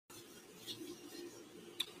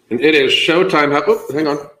And it is showtime. Hang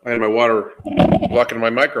on. I had my water blocking my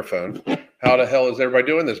microphone. How the hell is everybody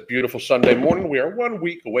doing this beautiful Sunday morning? We are 1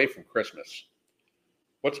 week away from Christmas.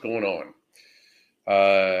 What's going on?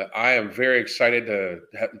 I am very excited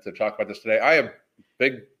to talk about this today. I am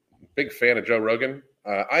big fan of Joe Rogan.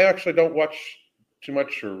 I actually don't watch too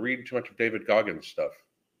much or read too much of David Goggins stuff.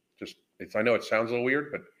 I know it sounds a little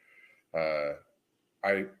weird, but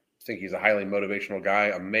I think he's a highly motivational guy.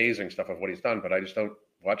 Amazing stuff of what he's done, but I just don't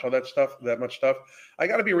watch all that much stuff. I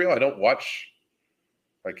got to be real. I don't watch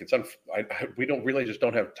we don't really just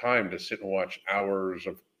don't have time to sit and watch hours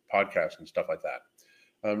of podcasts and stuff like that.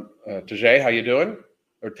 Tajay, how you doing?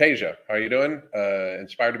 Or Tasia, how you doing?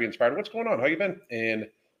 Inspired to be inspired. What's going on? How you been? And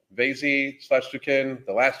Vazy/Dukin,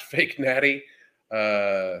 the last fake natty.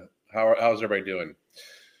 How's everybody doing?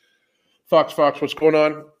 Fox, what's going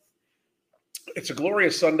on? It's a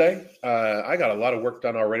glorious Sunday. I got a lot of work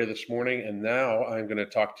done already this morning, and now I'm going to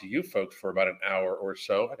talk to you folks for about an hour or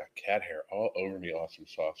so. I got cat hair all over me, awesome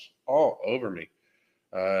sauce, all over me.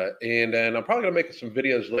 And then I'm probably going to make some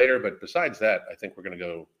videos later, but besides that, I think we're going to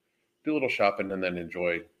go do a little shopping and then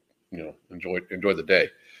enjoy the day.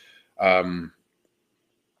 I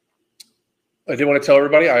did want to tell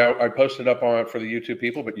everybody I posted up on for the YouTube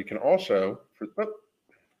people, but you can also one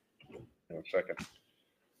second.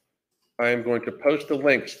 I am going to post the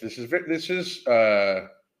links. We're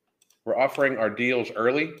offering our deals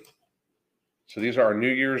early. So these are our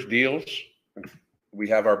New Year's deals. We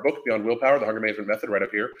have our book, Beyond Willpower, The Hunger Management Method, right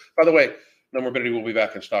up here. By the way, No Morbidity will be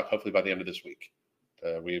back in stock hopefully by the end of this week.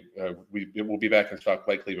 It will be back in stock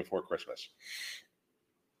likely before Christmas,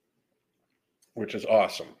 which is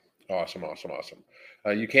awesome. Awesome.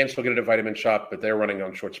 You can still get it at Vitamin Shop, but they're running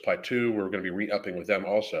on short supply too. We're going to be re-upping with them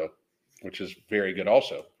also, which is very good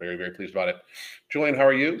also. Very, very pleased about it. Julian, how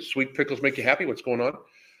are you? Sweet pickles make you happy. What's going on?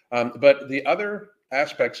 But the other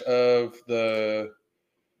aspects of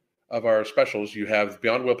our specials, you have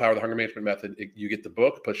Beyond Willpower, The Hunger Management Method. You get the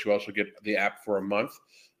book, plus you also get the app for a month.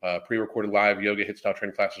 Pre-recorded live yoga, HIIT style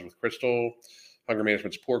training classes with Crystal, Hunger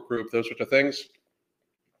Management Support Group, those sorts of things.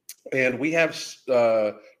 And we've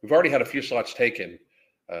already had a few slots taken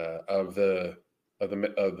of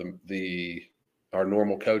our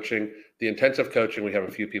normal coaching. The intensive coaching, we have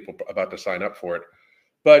a few people about to sign up for it.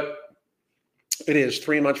 But it is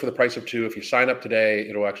 3 months for the price of 2. If you sign up today,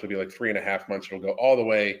 it'll actually be like 3.5 months. It'll go all the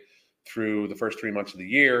way through the first 3 months of the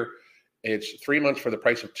year. It's 3 months for the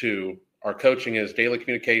price of 2. Our coaching is daily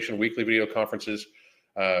communication, weekly video conferences.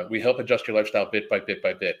 We help adjust your lifestyle bit by bit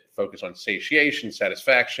by bit. Focus on satiation,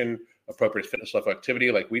 satisfaction, appropriate fitness level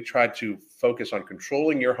activity. Like we try to focus on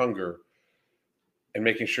controlling your hunger and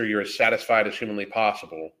making sure you're as satisfied as humanly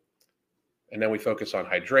possible. And then we focus on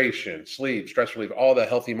hydration, sleep, stress relief, all the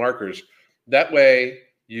healthy markers. That way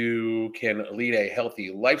you can lead a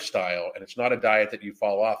healthy lifestyle, and it's not a diet that you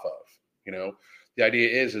fall off of. You know, the idea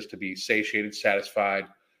is to be satiated, satisfied.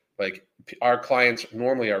 Like our clients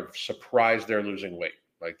normally are surprised they're losing weight.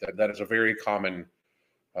 Like that is a very common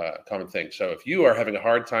thing. So if you are having a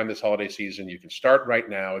hard time this holiday season, you can start right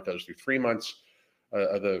now. It goes through 3 months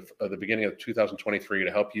of the beginning of 2023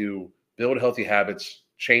 to help you build healthy habits,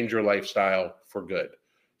 change your lifestyle for good.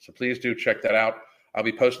 So please do check that out. I'll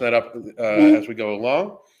be posting that up as we go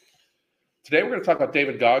along. Today we're going to talk about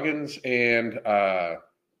David Goggins and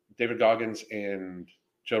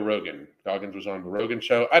Joe Rogan. Goggins was on the Rogan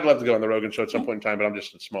show. I'd love to go on the Rogan show at some point in time, but I'm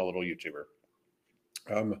just a small little YouTuber.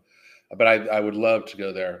 But I would love to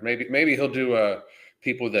go there. Maybe he'll do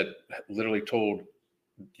people that literally told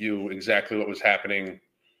you exactly what was happening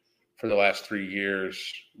for the last 3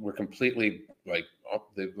 years. We're completely like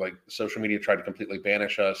social media tried to completely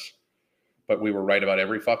banish us, but we were right about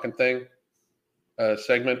every fucking thing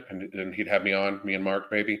segment. And he'd have me and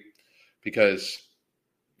Mark maybe, because,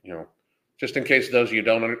 you know, just in case those of you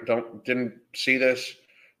didn't see this,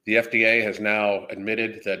 the FDA has now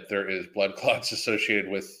admitted that there is blood clots associated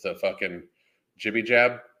with the fucking jibby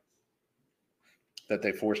jab that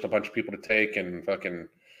they forced a bunch of people to take and fucking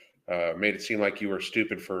made it seem like you were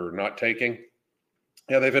stupid for not taking.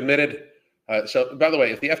 Yeah, they've admitted. So, by the way,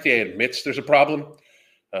 if the FDA admits there's a problem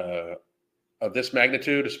of this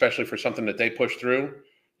magnitude, especially for something that they push through,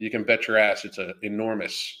 you can bet your ass it's an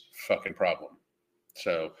enormous fucking problem.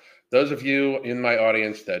 So those of you in my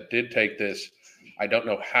audience that did take this, I don't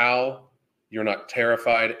know how you're not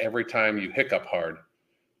terrified every time you hiccup hard,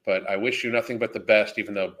 but I wish you nothing but the best,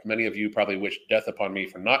 even though many of you probably wish death upon me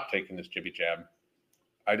for not taking this jibby jab.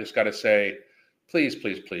 I just got to say, please,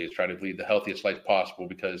 please, please try to lead the healthiest life possible,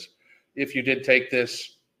 because if you did take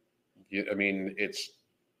this,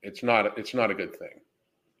 it's not a good thing.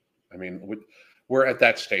 I mean, we're at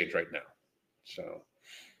that stage right now. So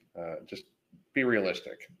Just be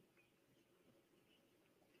realistic.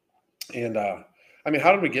 And I mean,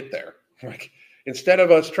 how did we get there? Like, instead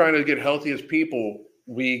of us trying to get healthy as people,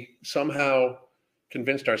 we somehow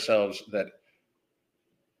convinced ourselves that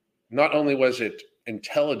not only was it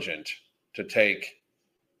intelligent to take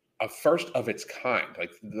a first of its kind,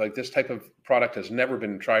 like this type of product has never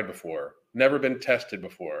been tried before, never been tested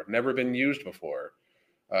before, never been used before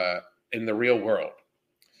in the real world.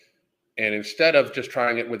 And instead of just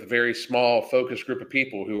trying it with a very small focused group of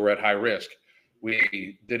people who were at high risk,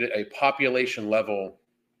 we did it a population level.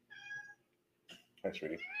 Thanks,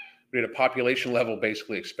 sweetie. We did a population level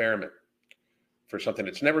basically experiment for something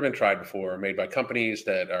that's never been tried before, made by companies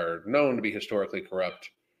that are known to be historically corrupt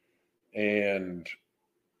and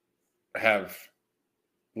have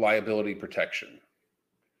liability protection.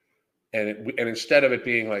 And instead of it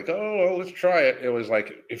being like, oh, well, let's try it, it was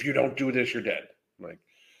like, if you don't do this, you're dead. Like,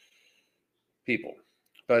 people.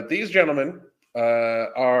 But these gentlemen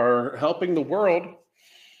are helping the world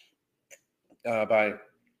by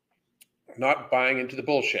not buying into the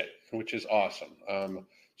bullshit, which is awesome.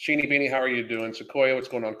 Sheeny Beanie, how are you doing? Sequoia, what's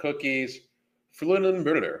going on? Cookies. Flynn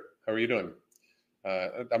Murder, how are you doing?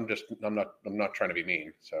 I'm not trying to be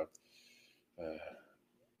mean. So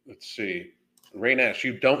let's see. Ray Nash,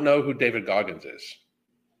 you don't know who David Goggins is.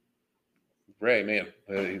 Ray, man,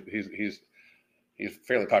 he's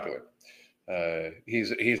fairly popular.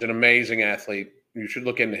 He's an amazing athlete. You should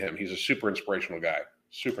look into him. He's a super inspirational guy.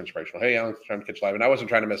 Super inspirational. Hey, Alan, trying to catch live. And I wasn't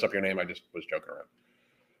trying to mess up your name. I just was joking around.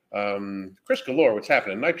 Chris Galore, what's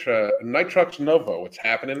happening? Nitrox Novo, what's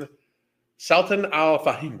happening? Sultan Al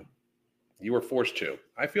Fahim, you were forced to.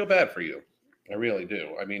 I feel bad for you. I really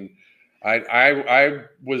do. I mean, I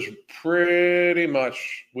was pretty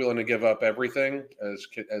much willing to give up everything, as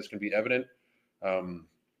can be evident,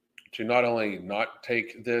 to not only not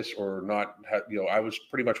take this or not have, I was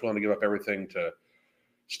pretty much willing to give up everything to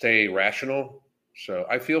stay rational. So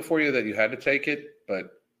I feel for you that you had to take it,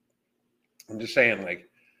 but I'm just saying, like,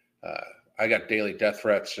 I got daily death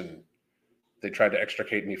threats, and they tried to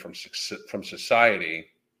extricate me from society,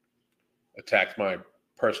 attacked my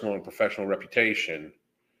personal and professional reputation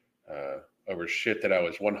over shit that I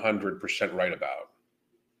was 100% right about.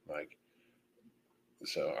 Like,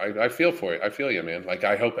 so I feel for you. I feel you, man. Like,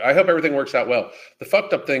 I hope everything works out well. The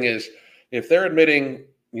fucked up thing is, if they're admitting,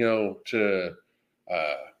 to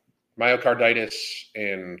myocarditis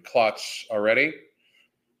and clots already,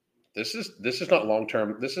 this is not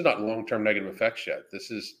long-term. This is not long-term negative effects yet. This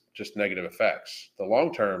is just negative effects. The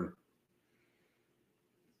long-term,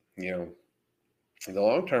 we'll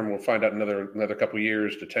find out another couple of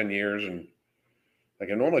years to 10 years. And like,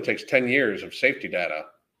 it normally takes 10 years of safety data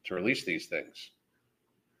to release these things,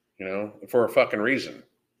 for a fucking reason.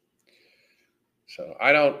 So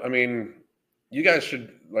you guys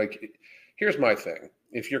should, like, here's my thing.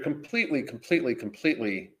 If you're completely,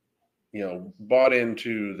 bought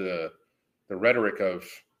into the rhetoric of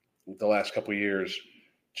the last couple of years,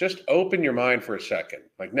 just open your mind for a second.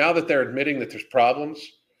 Like, now that they're admitting that there's problems,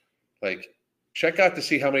 like, check out to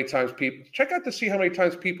see how many times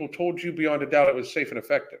people told you beyond a doubt it was safe and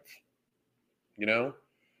effective.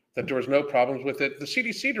 That there was no problems with it. The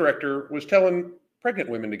CDC director was telling pregnant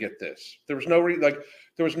women to get this. There was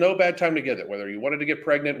no bad time to get it, whether you wanted to get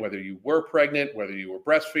pregnant, whether you were pregnant, whether you were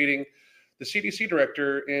breastfeeding. The CDC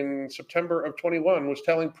director in September of 21 was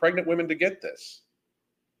telling pregnant women to get this,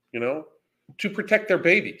 to protect their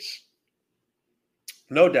babies.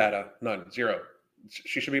 No data, none, zero.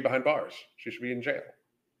 She should be behind bars. She should be in jail.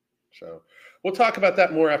 So we'll talk about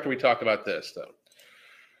that more after we talk about this, though.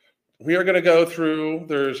 We are going to go through.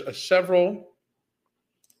 There's several.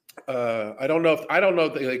 I don't know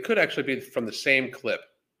if they could actually be from the same clip,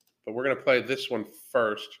 but we're going to play this one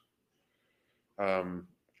first. Let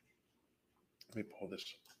me pull this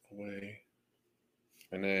away,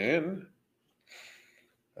 and then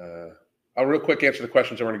I'll real quick answer the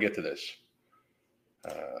questions. I want to get to this.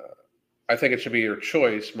 I think it should be your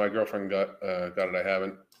choice. My girlfriend got it. I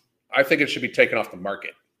haven't. I think it should be taken off the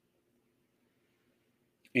market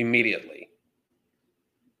immediately.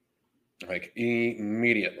 Like,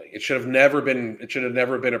 immediately. It should have never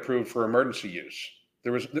been approved for emergency use.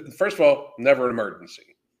 There was, first of all, never an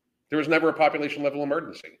emergency. There was never a population level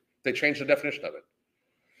emergency. They changed the definition of it.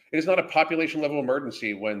 It is not a population level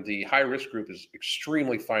emergency when the high risk group is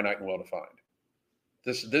extremely finite and well defined.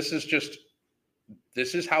 This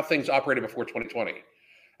is how things operated before 2020.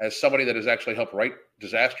 As somebody that has actually helped write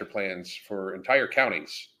disaster plans for entire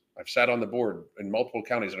counties, I've sat on the board in multiple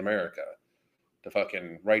counties in America to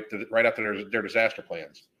fucking write out their disaster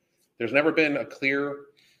plans. There's never been a clear,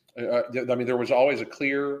 there was always a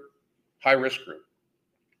clear high risk group.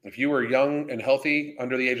 If you were young and healthy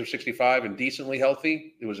under the age of 65 and decently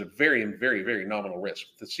healthy, it was a very, very, very nominal risk,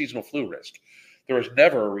 the seasonal flu risk. There was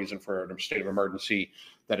never a reason for a state of emergency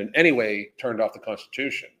that in any way turned off the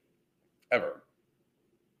Constitution, ever.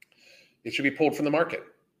 It should be pulled from the market.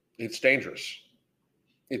 It's dangerous.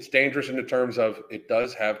 It's dangerous in the terms of it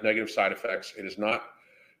does have negative side effects. It is not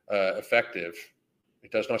effective.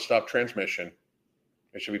 It does not stop transmission.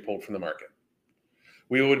 It should be pulled from the market.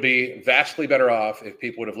 We would be vastly better off if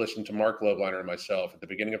people would have listened to Mark Lobliner and myself at the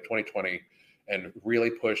beginning of 2020 and really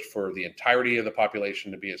pushed for the entirety of the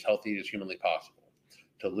population to be as healthy as humanly possible,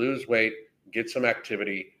 to lose weight, get some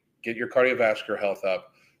activity, get your cardiovascular health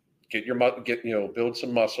up, build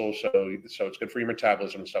some muscle so it's good for your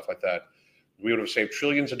metabolism and stuff like that. We would have saved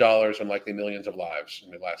trillions of dollars and likely millions of lives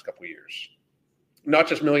in the last couple of years. Not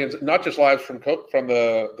just millions, not just lives from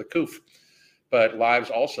the coof, but lives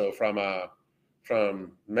also from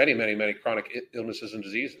many, many, many chronic illnesses and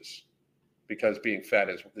diseases, because being fat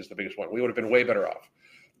is the biggest one. We would have been way better off.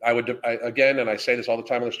 Again, and I say this all the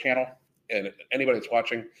time on this channel, and anybody that's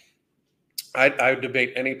watching, I would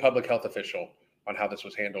debate any public health official on how this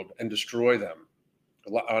was handled and destroy them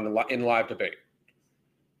in live debate.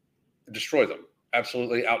 Destroy them.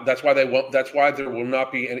 Absolutely. That's why there will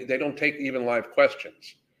not be any. They don't take even live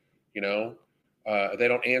questions. They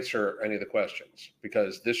don't answer any of the questions,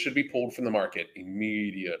 because this should be pulled from the market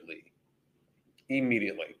immediately.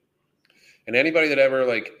 And anybody that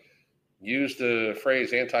ever used the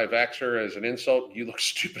phrase anti-vaxxer as an insult, you look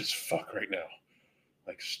stupid as fuck right now.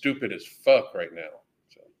 Stupid as fuck right now.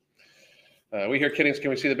 So we hear kiddings. Can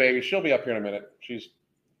we see the baby? She'll be up here in a minute. She's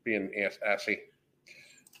being assy.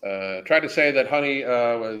 Tried to say that honey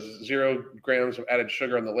was 0 grams of added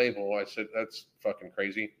sugar on the label. I said, that's fucking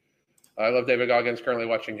crazy. I love David Goggins, currently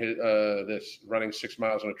watching this, running 6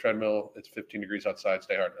 miles on a treadmill. It's 15 degrees outside.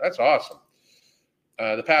 Stay hard. That's awesome.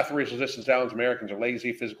 The path of resistance Downs Americans are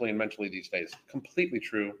lazy physically and mentally these days. Completely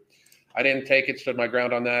true. I didn't take it, stood my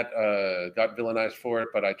ground on that, got villainized for it,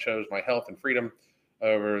 but I chose my health and freedom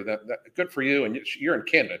over that. Good for you. And you're in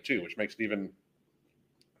Canada too, which makes it even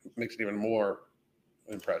more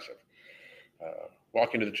impressive.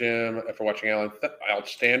 Walking to the gym after watching Alan,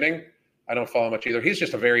 outstanding. I don't follow much either. He's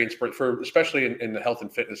just a very especially in the health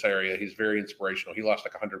and fitness area. He's very inspirational. He lost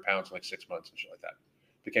 100 pounds in 6 months and shit like that.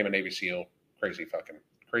 Became a Navy SEAL. Crazy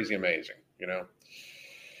amazing.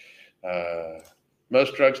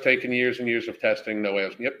 Most drugs taken years and years of testing. No way.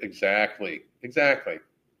 Yep. Exactly.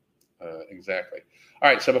 All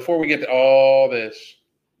right. So before we get to all this,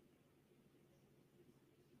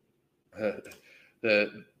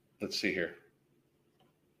 let's see here.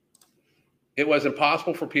 It was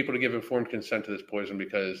impossible for people to give informed consent to this poison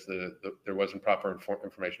because there wasn't proper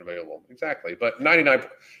information available. Exactly. But it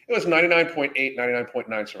was 99.8, 99.9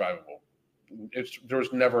 survivable. There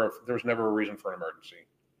was never a reason for an emergency.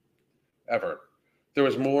 Ever. There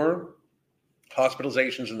was more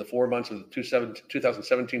hospitalizations in the 4 months of the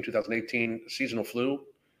 2017, 2018 seasonal flu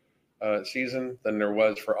season than there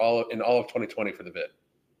was in all of 2020 for the vid.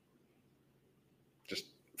 Just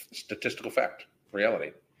statistical fact,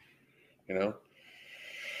 reality.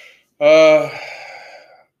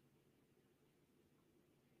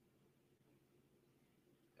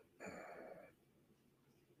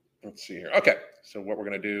 Let's see here. Okay, so what we're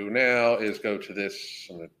going to do now is go to this.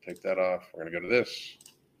 I'm going to take that off. We're going to go to this.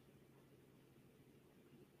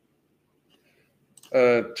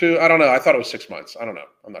 I don't know. I thought it was 6 months. I don't know.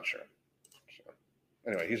 I'm not sure. So,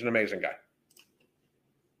 anyway, he's an amazing guy.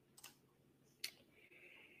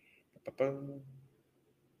 Okay.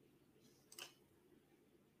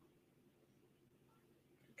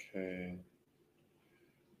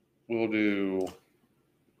 We'll do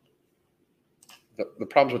the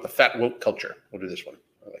problems with the fat woke culture. We'll do this one.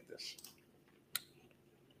 I like this.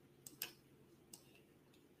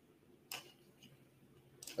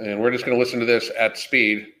 And we're just going to listen to this at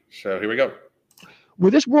speed. So here we go.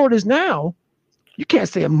 Where this world is now, you can't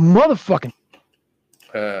say a motherfucking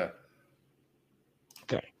thing.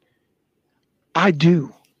 I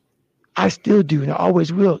do. I still do, and I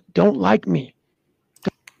always will. Don't like me.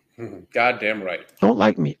 Goddamn right. Don't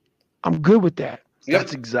like me. I'm good with that. Yep.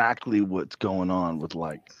 That's exactly what's going on with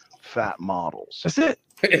fat models. That's it.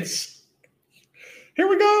 It's here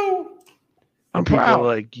we go. I'm People proud. are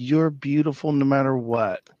like, you're beautiful no matter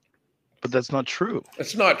what. But that's not true.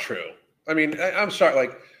 It's not true. I mean, I'm sorry.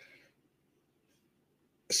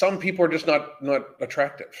 Some people are just not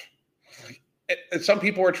attractive. Some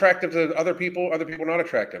people are attractive to other people are not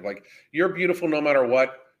attractive. You're beautiful no matter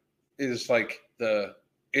what is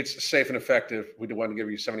it's safe and effective. We want to give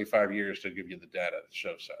you 75 years to give you the data that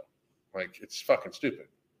shows so. It's fucking stupid,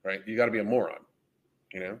 right? You got to be a moron.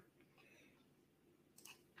 you know?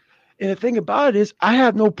 And the thing about it is, I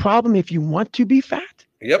have no problem if you want to be fat.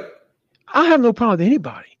 Yep. I have no problem with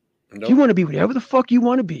anybody. Nope. If you want to be whatever the fuck you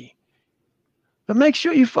want to be. But make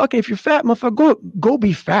sure you fucking, if you're fat, motherfucker, go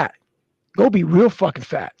be fat. Go be real fucking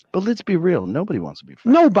fat. But let's be real. Nobody wants to be fat.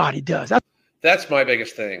 Nobody does. That's my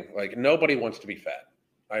biggest thing. Like, nobody wants to be fat.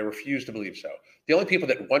 I refuse to believe so. The only people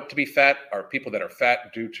that want to be fat are people that are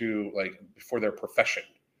fat due to, like, for their profession.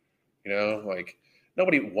 You know, like,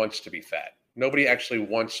 nobody wants to be fat. Nobody actually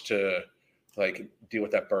wants to, like, deal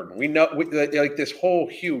with that burden. We know, like, this whole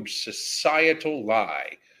huge societal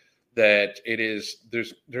lie that it is,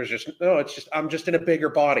 there's just, no, it's just, I'm just in a bigger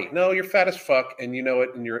body. No, you're fat as fuck, and you know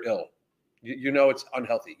it, and you're ill. You know it's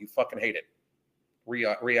unhealthy. You fucking hate it.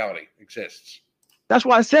 Reality exists. That's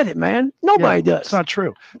why I said it, man. Nobody does. It's not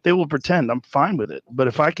true. They will pretend. I'm fine with it. But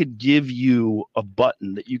if I could give you a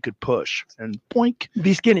button that you could push and boink,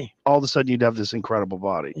 be skinny, all of a sudden you'd have this incredible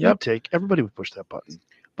body. Yep. Everybody would push that button.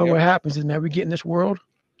 But Yep. what happens is, man, we get in this world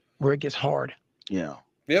where it gets hard. Yeah.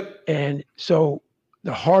 Yep. And so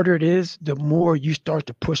the harder it is, the more you start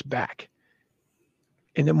to push back.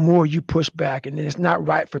 And the more you push back, and then it's not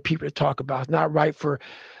right for people to talk about. It's not right for,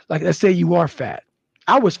 like, let's say you are fat.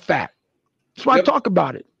 I was fat. That's why Yep. I talk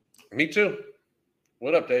about it. Me too.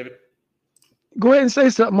 What up, David? Go ahead and say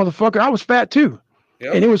something, motherfucker. I was fat too.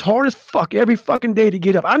 Yep. And it was hard as fuck every fucking day to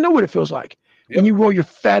get up. I know what it feels like. Yep. When you roll your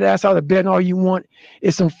fat ass out of bed and all you want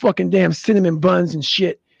is some fucking damn cinnamon buns and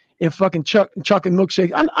shit and fucking chocolate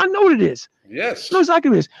milkshake. I know what it is. Yes. I know exactly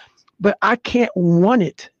what it is. But I can't want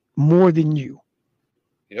it more than you.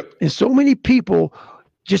 Yep. And so many people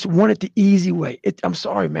just want it the easy way. I'm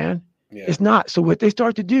sorry, man. Yeah. It's not. So what they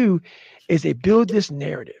start to do is they build this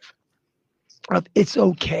narrative of it's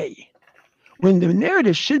okay. When the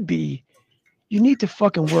narrative should be, you need to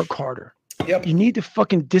fucking work harder. Yep. You need to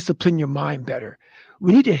fucking discipline your mind better.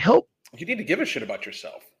 We need to help. You need to give a shit about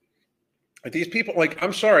yourself. Like, these people, like,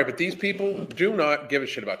 I'm sorry, but these people do not give a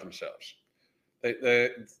shit about themselves.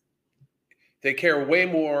 They care way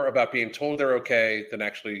more about being told they're okay than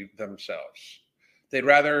actually themselves. They'd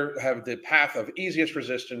rather have the path of easiest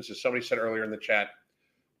resistance, as somebody said earlier in the chat,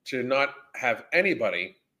 to not have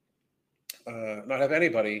anybody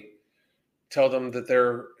tell them that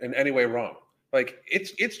they're in any way wrong. Like,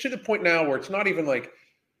 it's to the point now where it's not even like,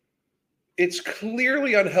 it's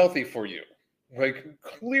clearly unhealthy for you. Like,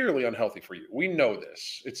 clearly unhealthy for you. We know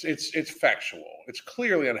this. It's factual. It's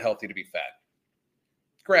clearly unhealthy to be fat.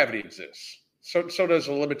 Gravity exists. So does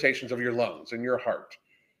the limitations of your lungs and your heart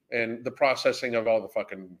and the processing of all the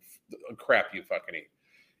fucking crap you fucking eat.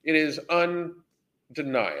 It is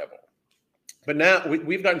undeniable. But now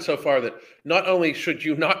we've gotten so far that not only should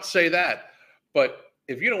you not say that, but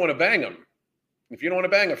if you don't want to bang them, if you don't want to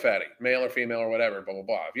bang a fatty, male or female or whatever, blah, blah,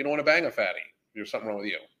 blah. If you don't want to bang a fatty, there's something wrong with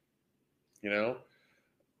you. You know?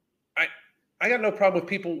 I got no problem with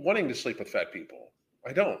people wanting to sleep with fat people.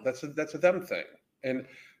 I don't. That's a them thing. And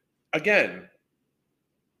again,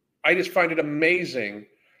 I just find it amazing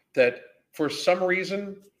that for some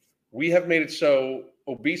reason we have made it so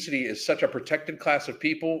obesity is such a protected class of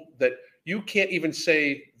people that you can't even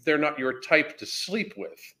say they're not your type to sleep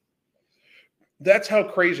with. That's how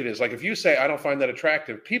crazy it is. Like, if you say, I don't find that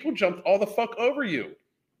attractive, people jump all the fuck over you.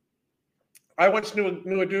 I once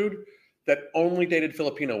knew a dude that only dated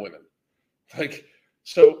Filipino women. Like,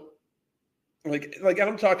 so, like, and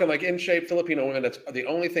I'm talking like in shape Filipino women. That's the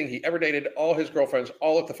only thing he ever dated. All his girlfriends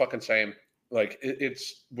all look the fucking same. Like, it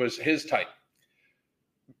was his type.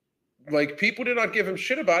 Like, people did not give him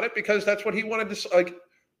shit about it because that's what he wanted to. Like,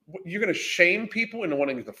 you're gonna shame people into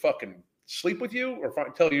wanting to fucking sleep with you or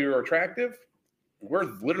tell you you're attractive. We're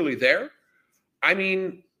literally there. I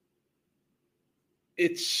mean,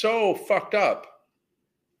 it's so fucked up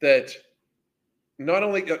that not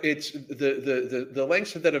only it's the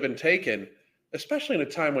lengths that have been taken, especially in a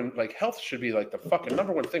time when, like, health should be like the fucking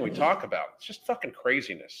number one thing we talk about. It's just fucking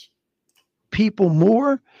craziness. People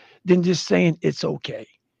more than just saying it's okay.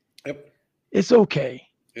 Yep. It's okay.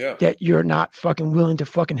 Yeah. That you're not fucking willing to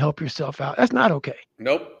fucking help yourself out. That's not okay.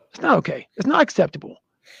 Nope. It's not okay. It's not acceptable.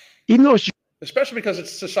 Even though it's especially because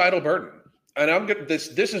it's a societal burden. And I'm good. This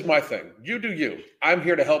is my thing. You do you. I'm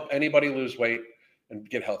here to help anybody lose weight and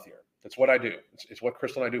get healthier. That's what I do. It's what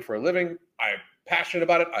Crystal and I do for a living. I'm passionate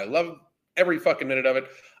about it. I love every fucking minute of it.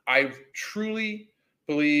 I truly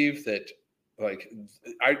believe that, like,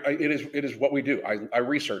 it is what we do. I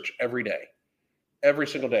research every day, every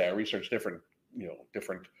single day. I research different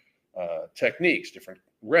techniques, different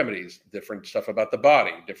remedies, different stuff about the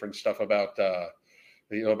body, different stuff about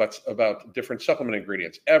about different supplement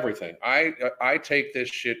ingredients, everything. I take this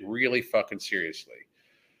shit really fucking seriously.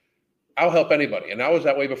 I'll help anybody. And I was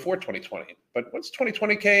that way before 2020. But once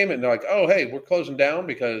 2020 came and they're like, oh, hey, we're closing down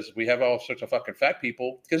because we have all sorts of fucking fat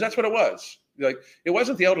people, because that's what it was. Like, it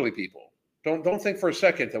wasn't the elderly people. Don't think for a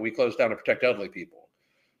second that we closed down to protect elderly people.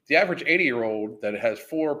 The average 80-year-old that has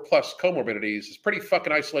 4+ comorbidities is pretty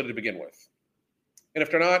fucking isolated to begin with. And if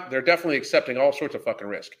they're not, they're definitely accepting all sorts of fucking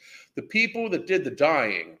risk. The people that did the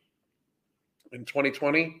dying in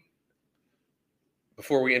 2020,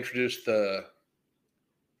 before we introduced the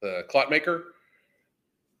clot maker,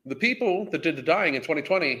 the people that did the dying in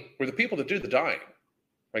 2020 were the people that do the dying.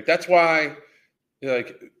 Like, that's why,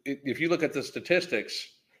 like, if you look at the statistics,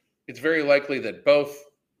 it's very likely that both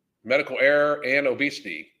medical error and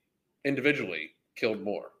obesity individually killed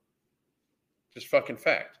more. Just fucking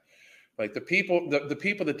fact. Like, the people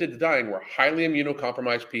that did the dying were highly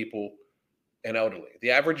immunocompromised people and elderly.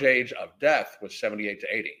 The average age of death was 78 to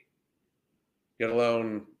 80, let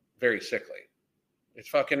alone very sickly. It's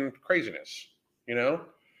fucking craziness, you know?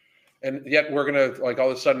 And yet we're going to, like,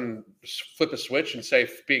 all of a sudden flip a switch and say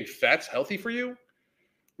being fat's healthy for you?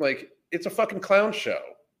 Like, it's a fucking clown show.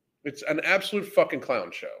 It's an absolute fucking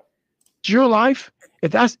clown show. It's your life.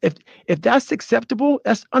 If that's acceptable,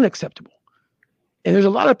 that's unacceptable. And there's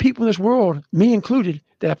a lot of people in this world, me included,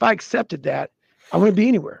 that if I accepted that, I wouldn't be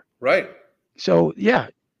anywhere. Right. So yeah,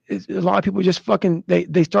 a lot of people just fucking,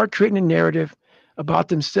 they start creating a narrative about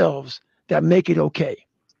themselves that make it okay.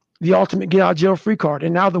 The ultimate get out of jail free card.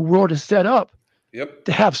 And now the world is set up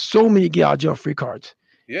to have so many get out of jail free cards.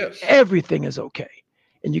 Yes. Everything is okay.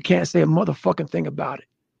 And you can't say a motherfucking thing about it.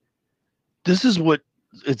 This is what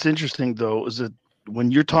it's interesting, though, is that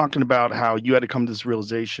when you're talking about how you had to come to this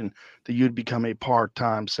realization that you'd become a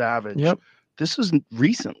part-time savage. Yep. This isn't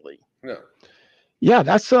recently. No. Yeah,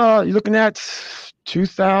 that's you're looking at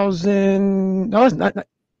 2000. No, it's not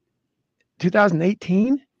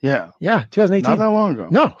 2018. Yeah. Yeah, 2018. Not that long ago.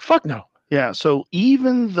 No, fuck no. Yeah. So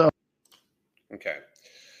even though. Okay.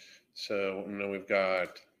 So we've got.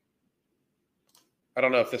 I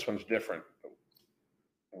don't know if this one's different.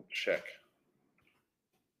 We'll check.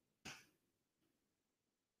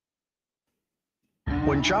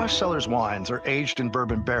 When Josh Sellers wines are aged in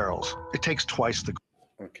bourbon barrels, it takes twice the.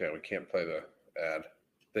 Okay, we can't play the ad.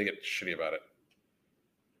 They get shitty about it.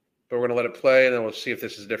 But we're going to let it play, and then we'll see if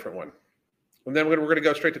this is a different one. And then we're going to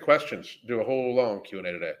go straight to questions. Do a whole long Q&A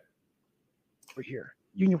today. Over here,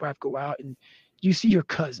 you and your wife go out, and you see your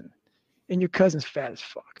cousin, and your cousin's fat as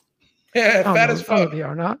fuck. Yeah, fat as fuck. I hope they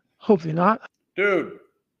are not. Hopefully not. Dude.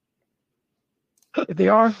 If they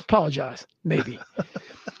are, apologize. Maybe.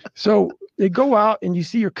 So they go out and you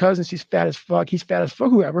see your cousin, she's fat as fuck. He's fat as fuck,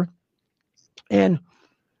 whoever. And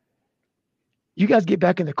you guys get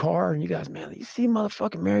back in the car and you guys, man, you see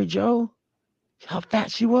motherfucking Mary Jo? How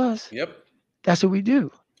fat she was? Yep. That's what we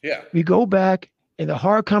do. Yeah. We go back in the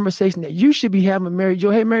hard conversation that you should be having with Mary Jo.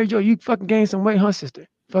 Hey, Mary Jo, you fucking gained some weight, huh, sister?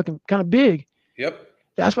 Fucking kind of big. Yep.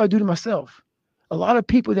 That's what I do to myself. A lot of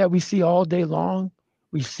people that we see all day long,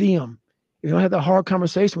 we see them. We don't have that hard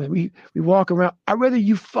conversation with. We walk around. I'd rather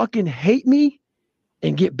you fucking hate me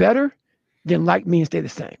and get better than like me and stay the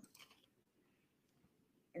same.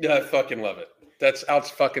 Yeah, I fucking love it. That's out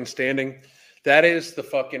fucking standing. That is the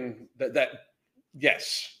fucking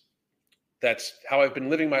yes. That's how I've been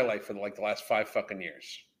living my life for like the last 5 fucking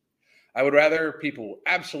years. I would rather people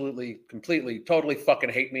absolutely, completely, totally fucking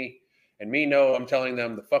hate me and me know I'm telling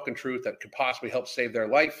them the fucking truth that could possibly help save their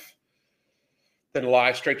life than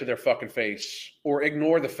lie straight to their fucking face or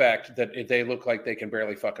ignore the fact that they look like they can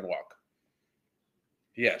barely fucking walk.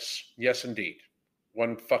 Yes. Yes, indeed.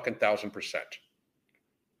 1,000%.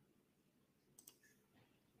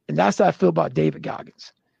 And that's how I feel about David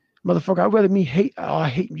Goggins. Motherfucker, I'd rather me hate. Oh, I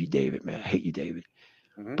hate you, David, man. I hate you, David.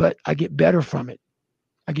 Mm-hmm. But I get better from it.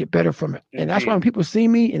 I get better from it. Indeed. And that's why when people see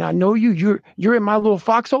me and I know you're in my little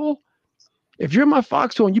foxhole. If you're in my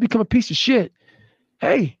foxhole and you become a piece of shit,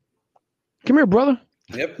 hey, come here, brother.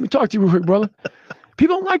 Yep. Let me talk to you real quick, brother.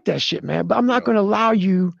 People don't like that shit, man. But I'm not going to allow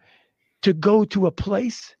you to go to a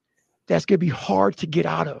place that's going to be hard to get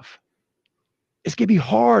out of. It's going to be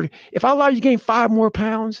hard. If I allow you to gain 5 more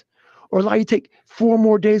pounds or allow you to take 4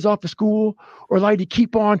 more days off of school or allow you to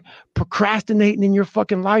keep on procrastinating in your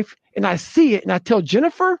fucking life, and I see it and I tell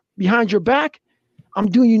Jennifer behind your back, I'm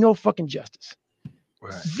doing you no fucking justice.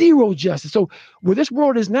 Right. Zero justice. So where this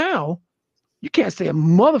world is now, you can't say a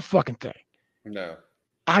motherfucking thing. No.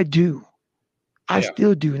 I do. I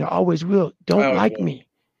still do, and I always will. Don't like me.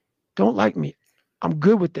 Don't like me. I'm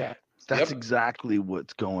good with that. That's exactly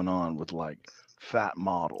what's going on with like fat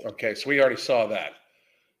models. Okay, so we already saw that.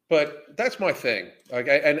 But that's my thing. Like,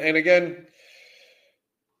 and again,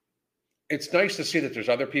 it's nice to see that there's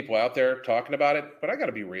other people out there talking about it, but I got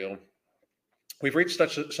to be real. we've reached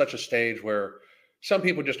such a stage where some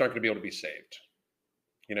people just aren't going to be able to be saved.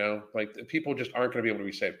 You know, like people just aren't going to be able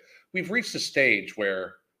to be saved. We've reached a stage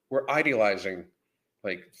where we're idealizing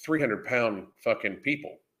like 300-pound fucking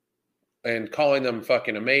people and calling them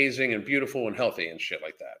fucking amazing and beautiful and healthy and shit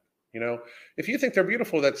like that. You know, if you think they're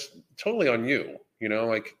beautiful, that's totally on you, you know,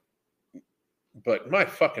 like, but my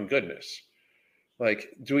fucking goodness,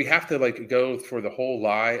 like, do we have to like go for the whole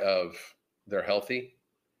lie of they're healthy?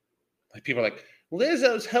 Like people are like,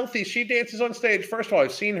 Lizzo's healthy. She dances on stage. First of all,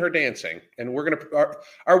 I've seen her dancing, and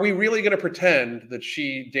are we really going to pretend that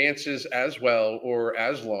she dances as well or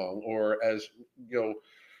as long or as, you know,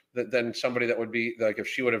 than somebody that would be like if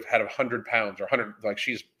she would have had 100 pounds or 100, like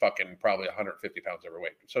she's fucking probably 150 pounds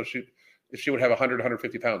overweight. So if she would have 100,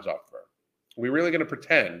 150 pounds off of her, are we really going to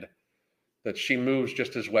pretend that she moves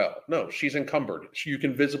just as well? No, she's encumbered. You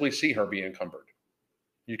can visibly see her be encumbered.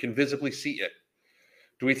 You can visibly see it.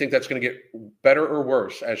 Do we think that's going to get better or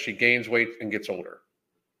worse as she gains weight and gets older?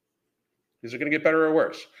 Is it going to get better or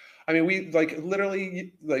worse? I mean, we like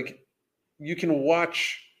literally like you can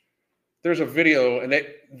watch. There's a video, and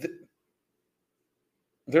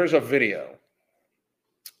there's a video,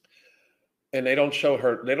 and they don't show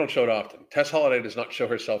her. They don't show it often. Tess Holliday does not show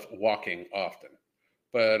herself walking often.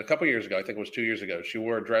 But a couple years ago, I think it was 2 years ago, she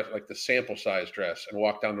wore a dress like the sample size dress and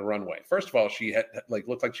walked down the runway. First of all, she had like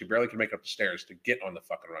looked like she barely could make it up the stairs to get on the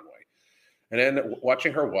fucking runway. And then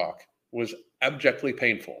watching her walk was abjectly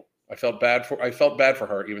painful. I felt bad for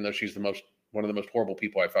her, even though she's one of the most horrible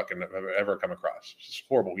people I fucking have ever come across. She's a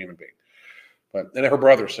horrible human being. And her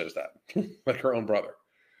brother says that, like her own brother.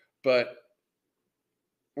 But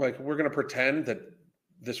like we're gonna pretend that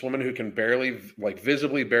this woman who can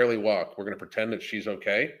visibly barely walk, we're going to pretend that she's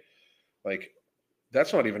okay. Like,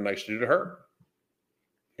 that's not even nice to do to her.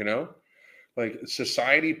 You know, like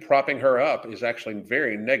society propping her up is actually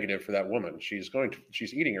very negative for that woman. She's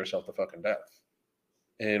eating herself to fucking death.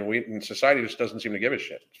 And society just doesn't seem to give a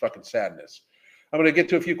shit. It's fucking sadness. I'm going to get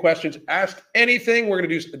to a few questions. Ask anything. We're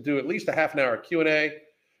going to do at least a half an hour Q&A.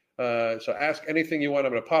 So ask anything you want.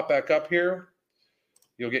 I'm going to pop back up here.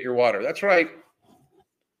 You'll get your water. That's right.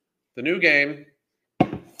 The new game,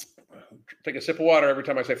 take a sip of water every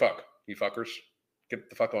time I say fuck, you fuckers. Get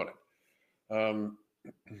the fuck on it.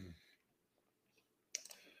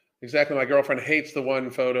 Exactly. My girlfriend hates the one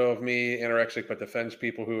photo of me anorexic, but defends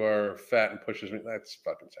people who are fat and pushes me. That's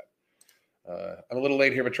fucking sad. I'm a little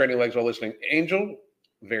late here, but training legs while listening. Angel,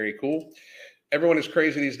 very cool. Everyone is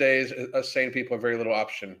crazy these days. Us sane people have very little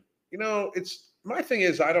option. You know, my thing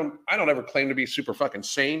is I don't ever claim to be super fucking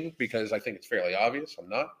sane because I think it's fairly obvious. I'm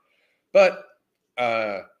not. But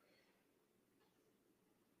I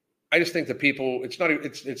just think that people,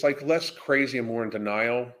 it's like less crazy and more in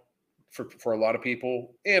denial for a lot of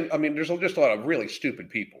people. And I mean, there's just a lot of really stupid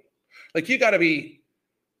people. Like you got to be,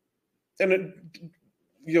 and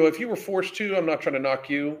you know, if you were forced to, I'm not trying to knock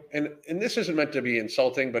you. And this isn't meant to be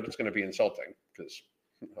insulting, but it's going to be insulting because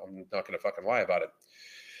I'm not going to fucking lie about it.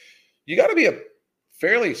 You got to be a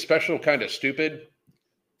fairly special kind of stupid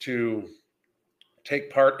to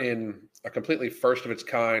take part in a completely first of its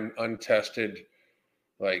kind, untested,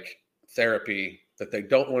 like therapy that they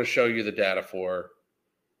don't want to show you the data for.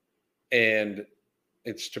 And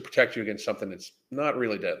it's to protect you against something that's not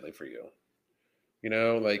really deadly for you. You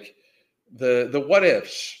know, like the what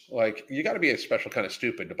ifs, like you got to be a special kind of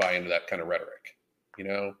stupid to buy into that kind of rhetoric, you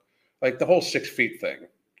know, like the whole 6 feet thing.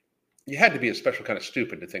 You had to be a special kind of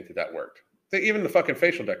stupid to think that worked. Even the fucking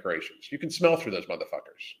facial decorations, you can smell through those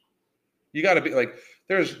motherfuckers. You got to be like,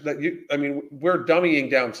 I mean, we're dummying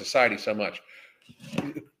down society so much.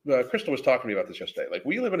 Crystal was talking to me about this yesterday. Like,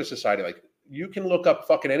 we live in a society, like, you can look up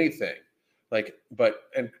fucking anything. Like,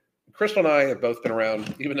 and Crystal and I have both been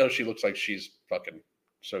around, even though she looks like she's fucking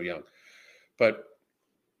so young. But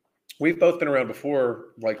we've both been around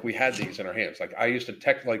before, like, we had these in our hands. Like, I used to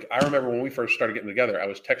text, like, I remember when we first started getting together, I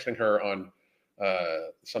was texting her on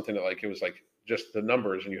something that, like, it was, like, just the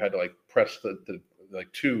numbers, and you had to, like, press the like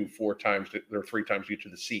 2, 4 times or 3 times each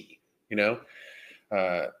of the C, you know?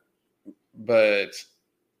 But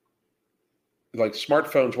like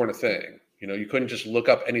smartphones weren't a thing, you know, you couldn't just look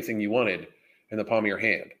up anything you wanted in the palm of your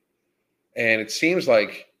hand. And it seems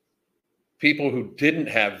like people who didn't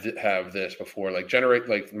have this before, like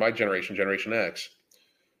my generation, Generation X,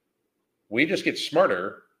 we just get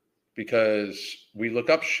smarter because we look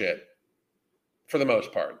up shit. For the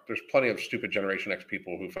most part, there's plenty of stupid Generation X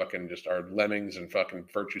people who fucking just are lemmings and fucking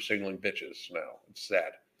virtue signaling bitches now. It's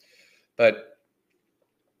sad. But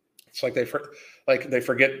it's like they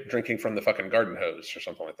forget drinking from the fucking garden hose or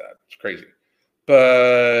something like that. It's crazy.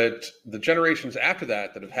 But the generations after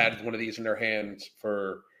that have had one of these in their hands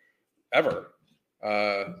forever,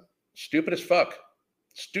 Stupid as fuck.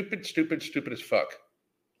 Stupid as fuck.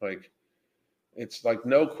 Like, it's like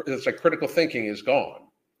it's like critical thinking is gone,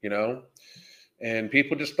 you know? And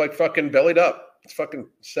people just like fucking bellied up. It's fucking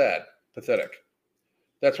sad, pathetic.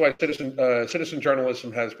 That's why citizen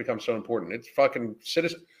journalism has become so important. It's fucking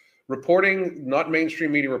citizen reporting, not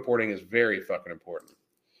mainstream media reporting, is very fucking important.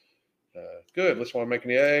 Good. Let's want to make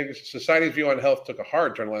any eggs. Society's view on health took a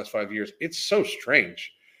hard turn in the last 5 years. It's so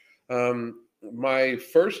strange. My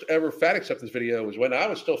first ever fat acceptance video was when I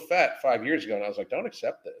was still fat 5 years ago, and I was like, don't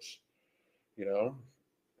accept this, you know?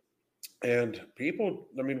 And people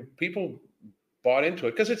bought into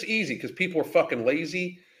it because it's easy, because people are fucking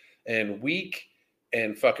lazy and weak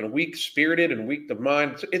and fucking weak spirited and weak of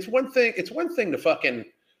mind. It's one thing to fucking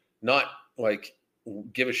not like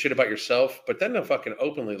give a shit about yourself, but then to fucking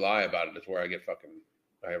openly lie about it is where I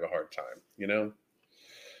have a hard time, you know?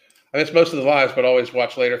 I miss most of the lives, but always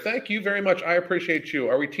watch later. Thank you very much. I appreciate you.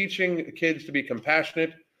 Are we teaching kids to be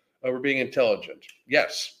compassionate over being intelligent?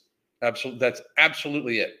 Yes, absolutely. That's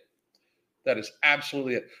absolutely it. That is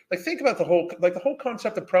absolutely it. Like, think about the whole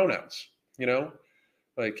concept of pronouns, you know,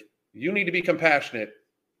 like, you need to be compassionate.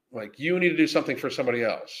 Like, you need to do something for somebody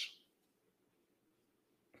else.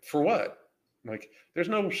 For what? Like, there's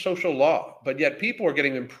no social law, but yet people are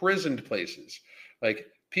getting imprisoned places. Like,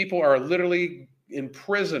 people are literally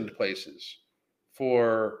imprisoned places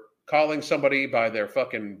for calling somebody by their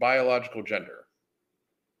fucking biological gender.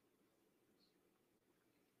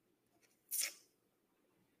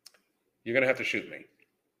 You're going to have to shoot me.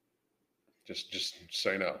 Just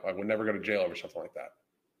so you know, I would never go to jail over something like that.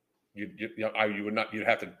 You'd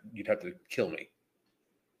have to kill me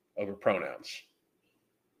over pronouns,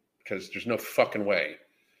 because there's no fucking way.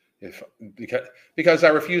 Because I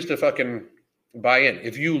refuse to fucking buy in.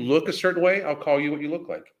 If you look a certain way, I'll call you what you look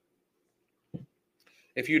like.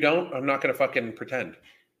 If you don't, I'm not going to fucking pretend.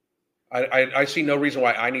 I see no reason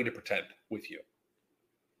why I need to pretend with you.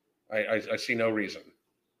 I see no reason.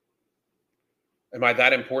 Am I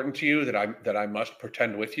that important to you that I must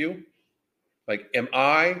pretend with you? Like, am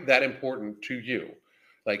I that important to you?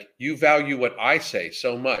 Like, you value what I say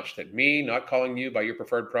so much that me not calling you by your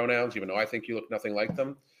preferred pronouns, even though I think you look nothing like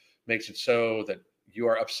them, makes it so that you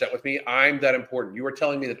are upset with me. I'm that important. You are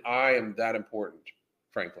telling me that I am that important,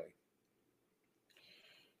 frankly.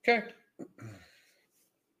 Okay.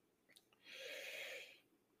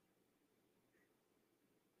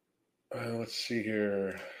 Let's see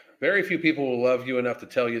here. Very few people will love you enough to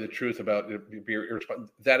tell you the truth about your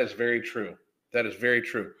irresponsible. That is very true. That is very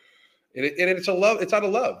true. It's a love. It's out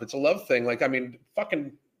of love. It's a love thing. Like, I mean,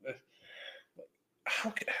 fucking.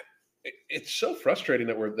 It's so frustrating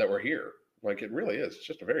that we're here. Like, it really is. It's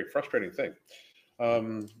just a very frustrating thing. I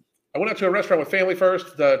went out to a restaurant with family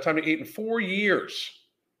first. Time to eat in 4 years.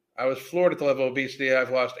 I was floored at the level of obesity.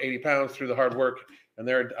 I've lost 80 pounds through the hard work, and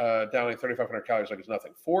they're downing 3,500 calories like it's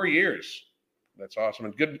nothing. 4 years. That's awesome.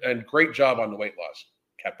 And good and great job on the weight loss,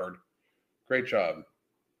 Catbird. Great job.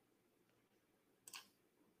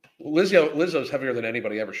 Lizzo's heavier than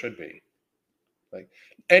anybody ever should be. Like,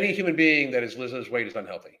 any human being that is Lizzo's weight is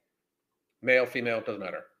unhealthy. Male, female, doesn't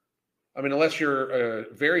matter. I mean, unless you're a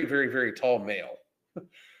very, very, very tall male,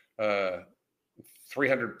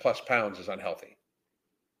 300 plus pounds is unhealthy.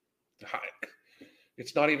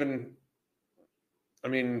 It's not even, I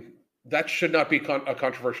mean, that should not be a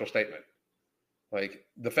controversial statement. Like,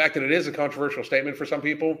 the fact that it is a controversial statement for some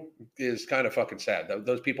people is kind of fucking sad.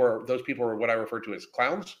 Those people are what I refer to as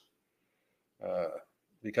clowns,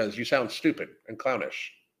 because you sound stupid and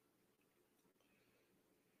clownish.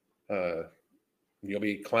 You'll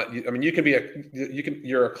be, I mean,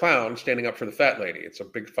 you're a clown standing up for the fat lady. It's a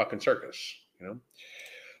big fucking circus, you know?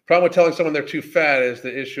 Problem with telling someone they're too fat is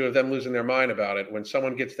the issue of them losing their mind about it. When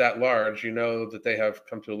someone gets that large, you know that they have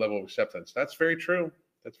come to a level of acceptance. That's very true.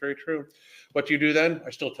 That's very true. What do you do then?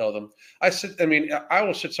 I still tell them. I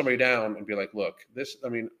will sit somebody down and be like, look, this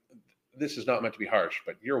is not meant to be harsh,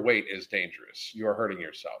 but your weight is dangerous. You are hurting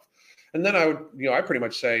yourself. And then I pretty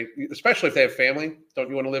much say, especially if they have family, don't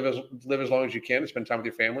you want to live as long as you can and spend time with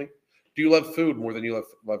your family? Do you love food more than you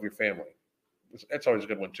love your family? That's always a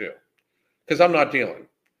good one too. Because I'm not dealing.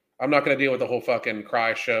 I'm not going to deal with the whole fucking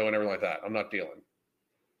cry show and everything like that. I'm not dealing.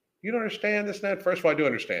 You don't understand this and that? First of all, I do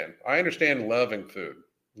understand. I understand loving food.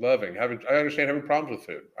 I understand having problems with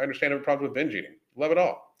food. I understand having problems with binge eating. Love it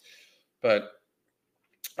all. But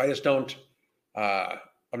I just don't, I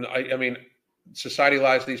mean, society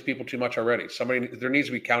lies to these people too much already. There needs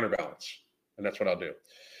to be counterbalance. And that's what I'll do.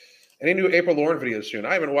 Any new April Lauren videos soon?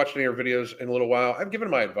 I haven't watched any of her videos in a little while. I've given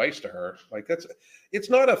my advice to her. Like, it's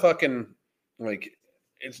not a fucking, like,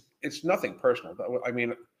 it's nothing personal. I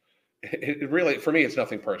mean, it really, for me, it's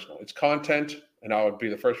nothing personal. It's content, and I would be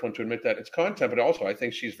the first one to admit that it's content. But also, I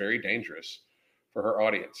think she's very dangerous for her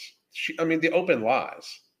audience. The open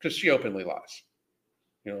lies, because she openly lies.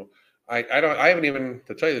 I haven't even,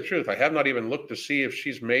 to tell you the truth, I have not even looked to see if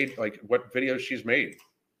she's made, like, what videos she's made.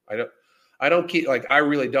 I don't keep, like, I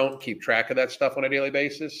really don't keep track of that stuff on a daily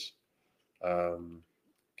basis.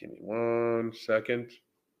 Give me 1 second.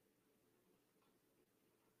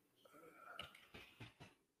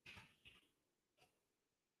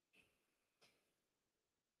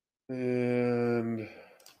 And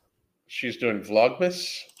she's doing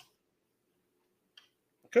Vlogmas.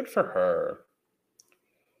 Good for her.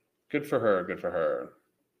 Good for her. Good for her.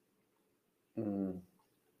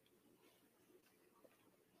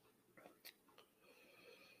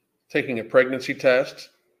 Taking a pregnancy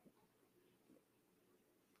test.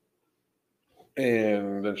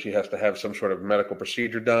 And then she has to have some sort of medical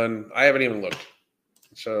procedure done. I haven't even looked.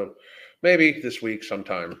 So maybe this week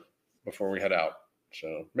sometime before we head out.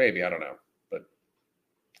 So maybe, I don't know. But,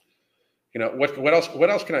 what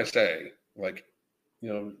else can I say? Like,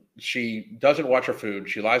 she doesn't watch her food.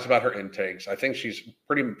 She lies about her intakes. I think she's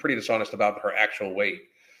pretty dishonest about her actual weight.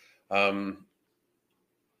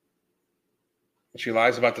 She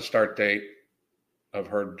lies about the start date of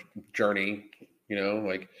her journey.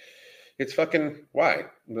 Like, it's fucking, why?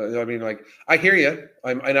 I mean, like, I hear you.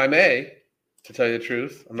 I may, to tell you the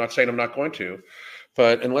truth. I'm not saying I'm not going to,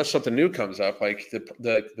 but unless something new comes up, like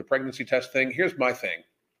the pregnancy test thing. Here's my thing.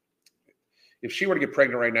 If she were to get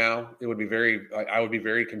pregnant right now, I would be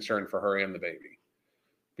very concerned for her and the baby,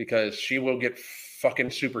 because she will get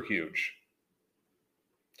fucking super huge.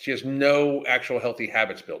 She has no actual healthy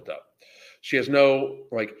habits built up. She has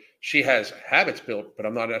she has habits built, but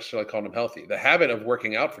I'm not necessarily calling them healthy. The habit of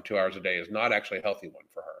working out for 2 hours a day is not actually a healthy one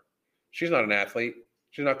for her. She's not an athlete.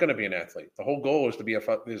 She's not going to be an athlete. The whole goal is to get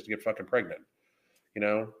fucking pregnant.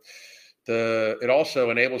 It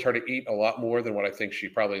also enables her to eat a lot more than what I think she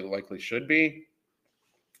probably likely should be.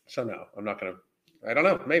 So no, I'm not going to, I don't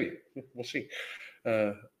know. Maybe we'll see.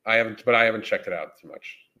 I haven't checked it out too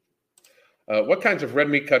much. What kinds of red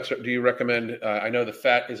meat cuts do you recommend? I know the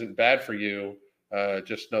fat isn't bad for you.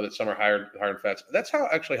 Just know that some are higher in fats. That's how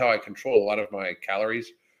I control a lot of my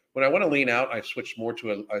calories. When I want to lean out, I switch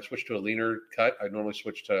to a leaner cut. I normally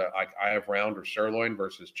switch to eye of round or sirloin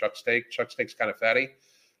versus chuck steak. Chuck steak's kind of fatty,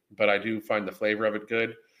 but I do find the flavor of it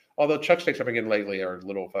good. Although chuck steaks I've been getting lately are a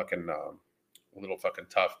little fucking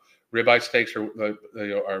tough. Ribeye steaks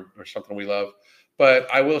are something we love, but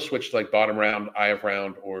I will switch to like bottom round, eye of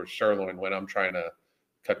round, or sirloin when I'm trying to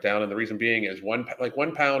cut down. And the reason being is 1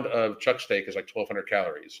 pound of chuck steak is like 1,200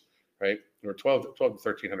 calories, right? Or 12 to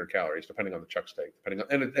 1,300 calories, depending on the chuck steak.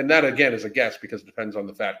 And that again is a guess because it depends on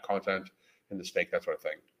the fat content in the steak, that sort of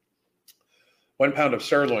thing. 1 pound of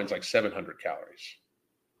sirloin is like 700 calories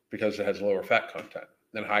because it has lower fat content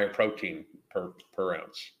and higher protein per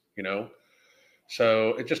ounce. So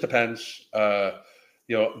it just depends. Go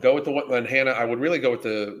with the one. And Hannah, I would really go with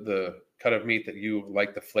the cut of meat that you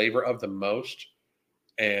like the flavor of the most,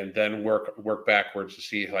 and then work backwards to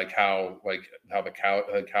see how well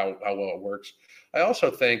it works. I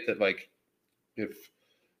also think that if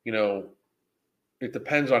it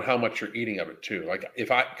depends on how much you're eating of it too.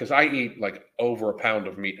 Because I eat like over a pound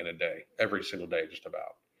of meat in a day, every single day, just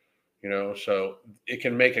about. So it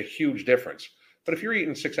can make a huge difference. But if you're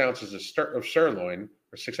eating 6 ounces of sirloin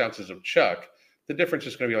or 6 ounces of chuck, the difference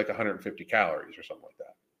is going to be like 150 calories or something like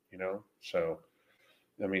that. So.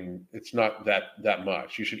 I mean, it's not that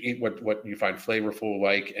much. You should eat what you find flavorful,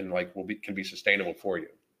 and can be sustainable for you.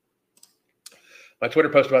 My Twitter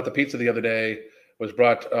post about the pizza the other day was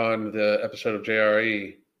brought on the episode of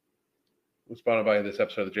JRE. Was brought on by this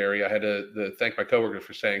episode of the JRE. I had to thank my coworkers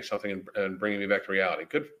for saying something and bringing me back to reality.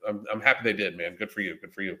 Good. I'm happy they did, man. Good for you.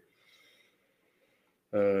 Good for you.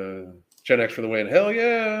 Gen X for the win. Hell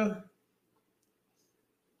yeah.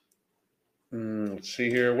 Let's see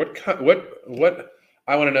here. What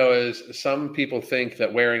I want to know is, some people think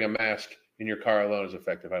that wearing a mask in your car alone is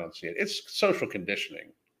effective. I don't see it. It's social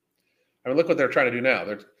conditioning. I mean, look what they're trying to do now.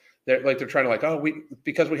 They're trying to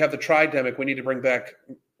because we have the tridemic, we need to bring back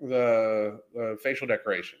the facial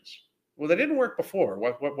decorations. Well, they didn't work before.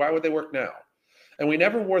 Why would they work now? And we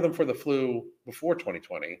never wore them for the flu before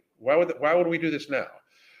 2020. Why would we do this now?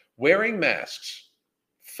 Wearing masks,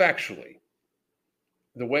 factually,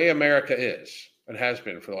 the way America is and has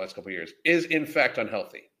been for the last couple of years, is in fact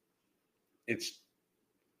unhealthy.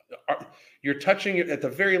 You're touching it, at the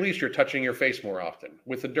very least, you're touching your face more often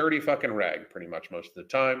with a dirty fucking rag pretty much most of the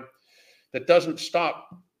time. That doesn't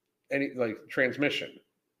stop any transmission.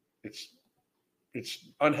 It's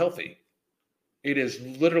unhealthy. It is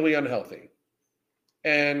literally unhealthy.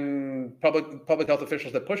 And public health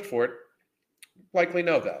officials that pushed for it likely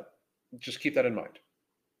know that. Just keep that in mind.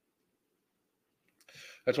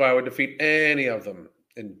 That's why I would defeat any of them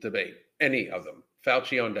in debate. Any of them.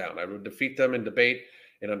 Fauci on down. I would defeat them in debate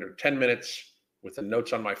in under 10 minutes with the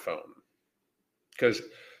notes on my phone. Because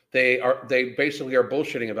they basically are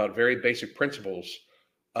bullshitting about very basic principles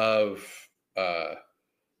of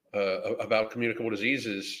about communicable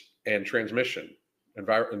diseases and transmission and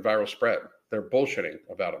viral spread. They're bullshitting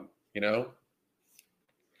about them, you know?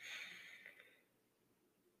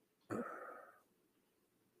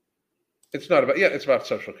 It's not about, it's about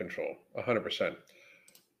social control, 100%.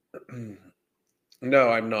 No,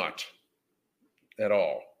 I'm not at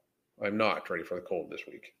all. I'm not ready for the cold this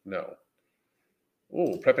week. No.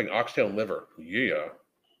 Ooh, prepping oxtail and liver. Yeah.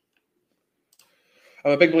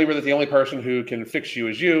 I'm a big believer that the only person who can fix you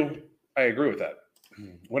is you. I agree with that.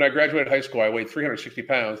 When I graduated high school, I weighed 360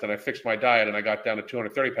 pounds. Then I fixed my diet and I got down to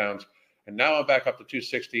 230 pounds. And now I'm back up to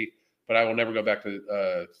 260, but I will never go back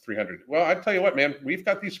to 300. Well, I tell you what, man, we've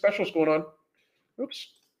got these specials going on. Oops.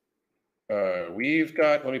 We've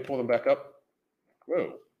got, let me pull them back up.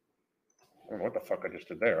 Whoa. I don't know what the fuck I just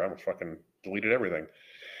did there. I almost fucking deleted everything.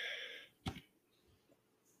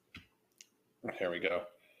 Here we go.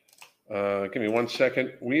 Give me 1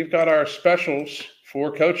 second. We've got our specials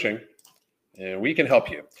for coaching, and we can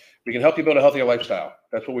help you. We can help you build a healthier lifestyle.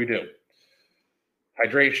 That's what we do.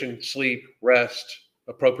 Hydration, sleep, rest,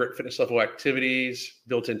 appropriate fitness level activities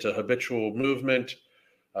built into habitual movement.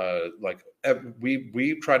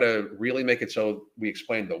 We try to really make it so we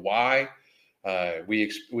explain the why. We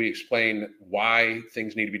explain why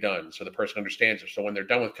things need to be done so the person understands it. So when they're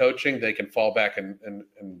done with coaching, they can fall back and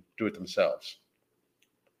do it themselves.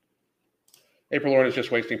 April Lauren is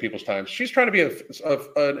just wasting people's time. She's trying to be an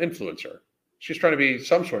influencer. She's trying to be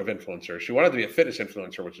some sort of influencer. She wanted to be a fitness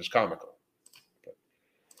influencer, which is comical. But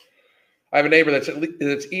I have a neighbor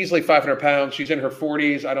that's easily 500 pounds. She's in her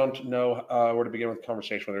 40s. I don't know where to begin with the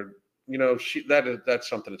conversation with her. You know, that's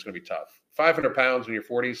something that's going to be tough. 500 pounds in your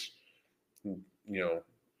 40s. You know,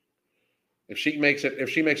 if she makes it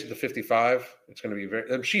to 55, it's going to be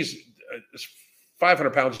very. She's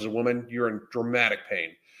 500 pounds as a woman. You're in dramatic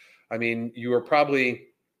pain. I mean, you are probably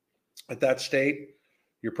at that state.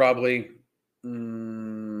 You're probably,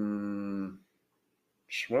 well,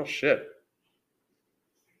 shit.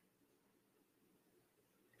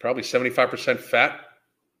 Probably 75% fat.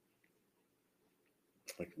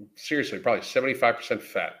 Like seriously, probably 75%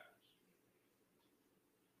 fat.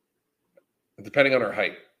 Depending on her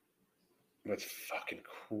height. That's fucking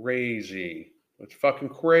crazy. That's fucking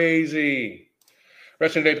crazy.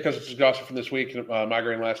 Resting today because it's exhausted from this week.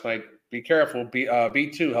 Migraine last night. Be careful.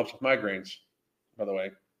 B2 helps with migraines, by the way.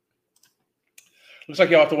 Looks like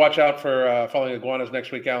you'll have to watch out for falling iguanas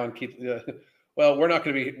next week, Alan. Well, we're not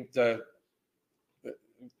going to be.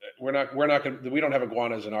 We're not going. We don't have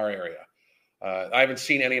iguanas in our area. I haven't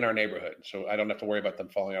seen any in our neighborhood, so I don't have to worry about them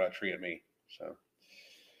falling out of a tree at me. So.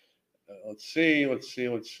 Let's see.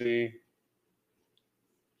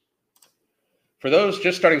 For those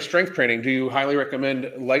just starting strength training, do you highly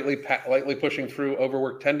recommend lightly pushing through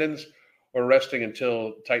overworked tendons or resting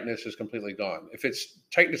until tightness is completely gone? If it's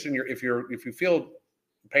tightness if you feel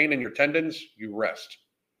pain in your tendons, you rest.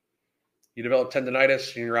 You develop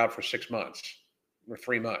tendonitis and you're out for 6 months or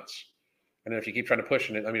 3 months. And then if you keep trying to push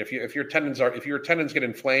it, I mean, if your tendons get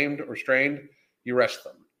inflamed or strained, you rest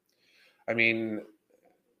them. I mean,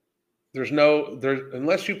 there's no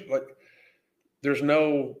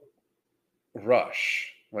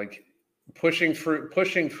rush. Like pushing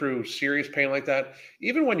through serious pain like that,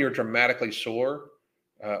 even when you're dramatically sore,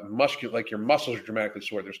 like your muscles are dramatically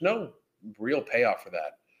sore, there's no real payoff for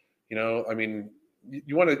that. You know, I mean,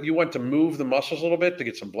 you want to move the muscles a little bit to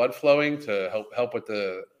get some blood flowing to help with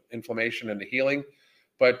the inflammation and the healing,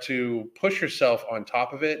 but to push yourself on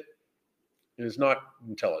top of it is not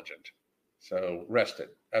intelligent. So rest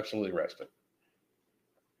it. Absolutely rest it.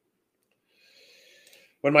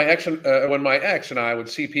 When my ex and I would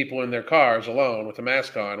see people in their cars alone with a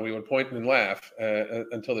mask on, we would point and laugh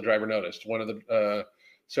until the driver noticed. One of the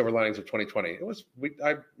silver linings of 2020. It was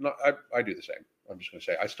I do the same. I'm just going to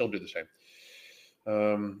say I still do the same.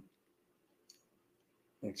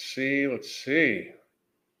 Let's see.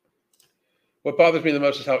 What bothers me the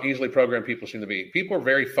most is how easily programmed people seem to be. People are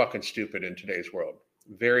very fucking stupid in today's world.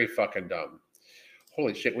 Very fucking dumb.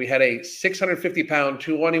 Holy shit. We had a 650-pound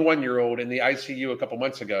 21-year-old in the ICU a couple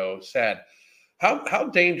months ago. Sad. How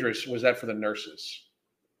dangerous was that for the nurses?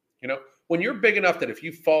 You know, when you're big enough that if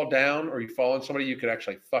you fall down or you fall on somebody, you could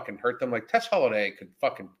actually fucking hurt them. Like Tess Holliday could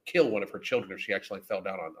fucking kill one of her children if she actually fell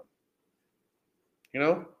down on them. You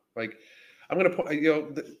know, like I'm going to put,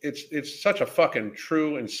 it's such a fucking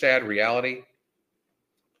true and sad reality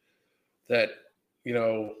that,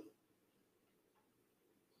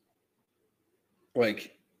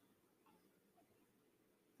 like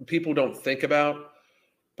people don't think about,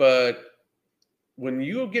 but when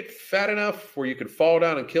you get fat enough where you could fall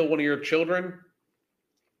down and kill one of your children,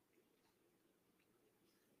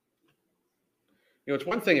 it's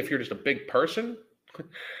one thing if you're just a big person,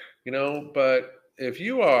 but if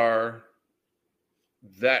you are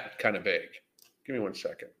that kind of big, give me 1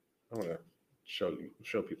 second. I want to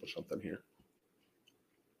show people something here.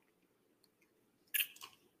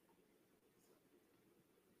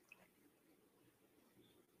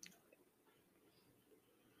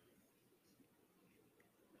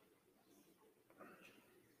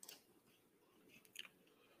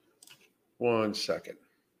 One second.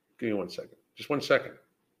 Give me 1 second. Just 1 second.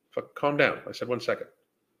 Fuck, calm down. I said 1 second.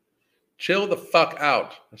 Chill the fuck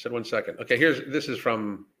out. I said 1 second. Okay, this is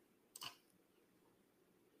from.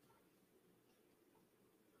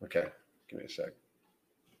 Okay, give me a sec.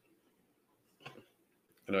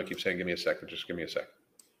 I know I keep saying give me a second. Just give me a sec.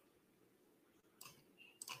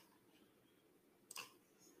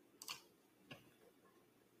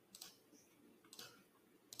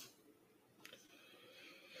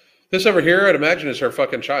 This over here, I'd imagine, is her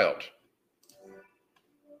fucking child.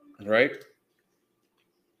 Right?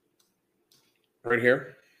 Right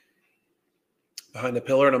here. Behind the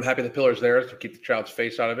pillar, and I'm happy the pillar's there to keep the child's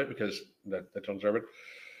face out of it because that don't deserve it.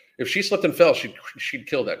 If she slipped and fell, she'd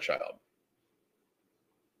kill that child.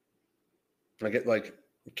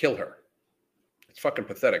 Kill her. It's fucking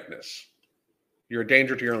patheticness. You're a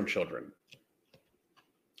danger to your own children.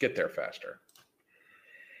 Get there faster.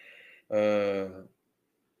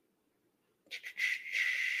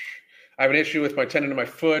 I have an issue with my tendon in my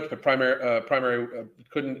foot, but primary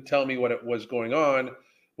couldn't tell me what it was going on.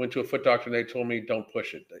 Went to a foot doctor and they told me don't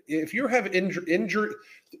push it. If you have injury,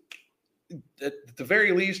 at the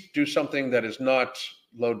very least, do something that is not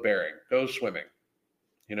load bearing. Go swimming.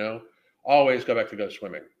 Always go back to go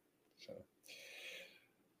swimming. So,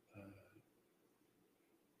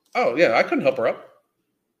 oh yeah, I couldn't help her up.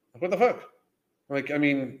 What the fuck?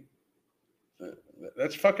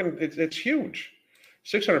 That's fucking. It's huge.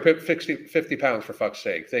 650 pounds for fuck's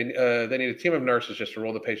sake. They need a team of nurses just to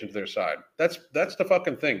roll the patient to their side. That's the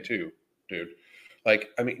fucking thing too, dude.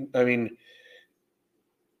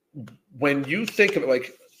 When you think of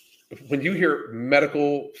it, when you hear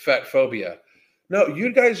medical fat phobia, no,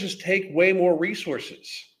 you guys just take way more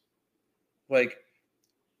resources.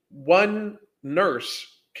 One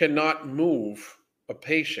nurse cannot move a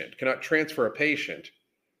patient, cannot transfer a patient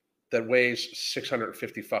that weighs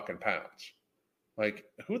 650 fucking pounds.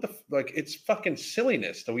 It's fucking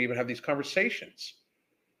silliness that we even have these conversations.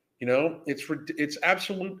 It's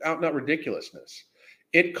absolute out and out ridiculousness.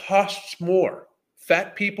 It costs more.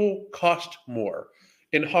 Fat people cost more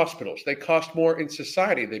in hospitals. They cost more in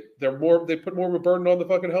society. They put more of a burden on the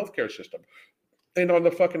fucking healthcare system and on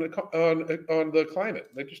the fucking on the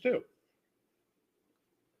climate. They just do.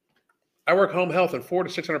 I work home health, and 400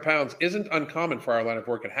 to 600 pounds isn't uncommon for our line of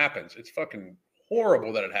work. It happens. It's fucking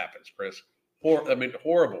horrible that it happens, Chris.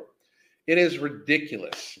 Horrible. It is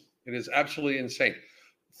ridiculous. It is absolutely insane.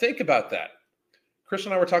 Think about that. Chris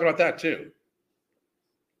and I were talking about that too.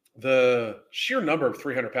 The sheer number of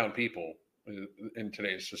 300-pound people in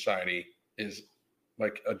today's society is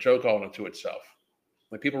like a joke all unto itself.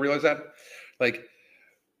 People realize that? I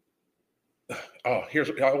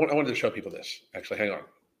wanted to show people this. Actually, hang on.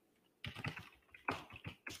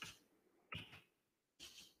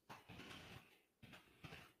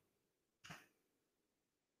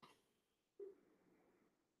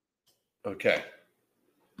 Okay.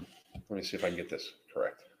 Let me see if I can get this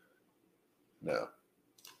correct. No.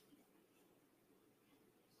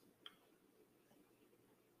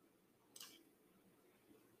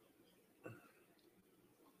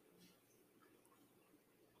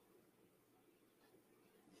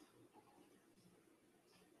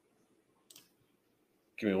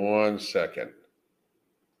 Give me 1 second.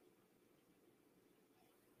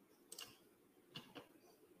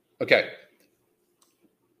 Okay.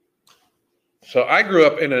 So I grew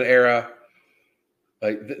up in an era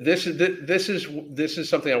this is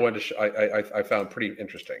something I wanted to I found pretty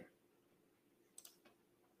interesting.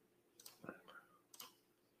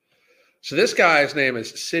 So this guy's name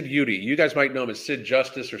is Sid Udy. You guys might know him as Sid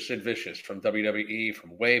Justice or Sid Vicious from WWE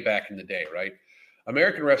from way back in the day, right?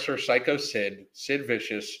 American wrestler, Psycho Sid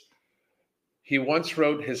Vicious. He once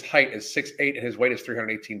wrote his height as 6'8" and his weight is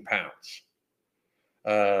 318 pounds.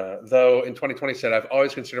 Though in 2020 said, I've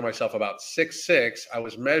always considered myself about 6'6". I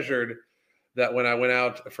was measured that when I went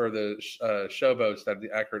out for the showboats, that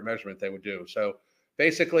the accurate measurement they would do. So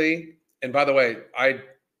basically, and by the way, I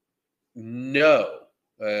know.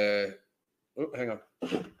 Hang on.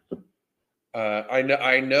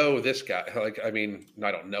 I know this guy. Like, I mean,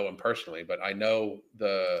 I don't know him personally, but I know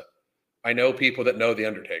people that know the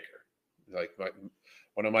Undertaker. Like,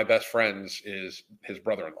 one of my best friends is his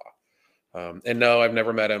brother-in-law. And no, I've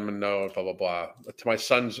never met him, and no, blah blah blah. To my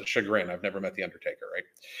son's chagrin, I've never met the Undertaker, right?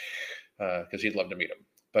 Because he'd love to meet him.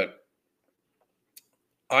 But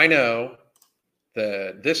I know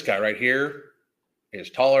that this guy right here is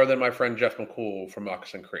taller than my friend Jeff McCool from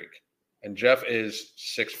Moccasin Creek, and Jeff is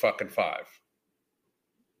 6'5",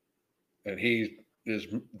 and he's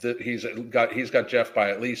got Jeff by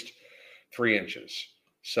at least 3 inches,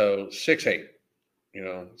 so 6'8",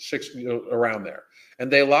 around there. And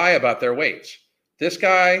they lie about their weights. This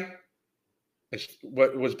guy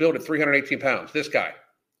was built at 318 pounds. This guy,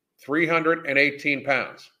 318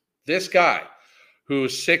 pounds. This guy,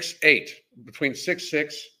 who's 6'8", between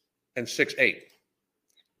 6'6" and 6'8".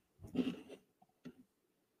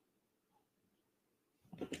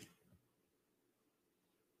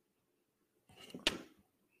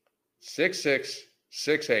 6'6",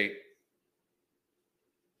 6'8",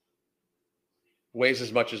 weighs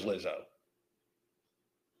as much as Lizzo.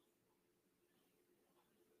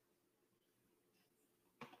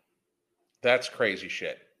 That's crazy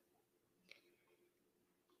shit.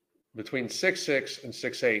 Between 6'6" and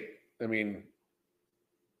 6'8", I mean,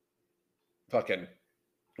 fucking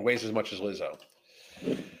weighs as much as Lizzo.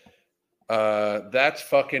 That's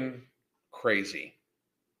fucking crazy.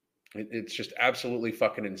 It's just absolutely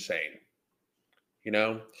fucking insane.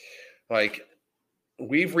 Like,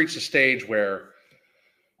 we've reached a stage where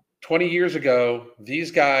 20 years ago,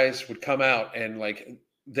 these guys would come out and like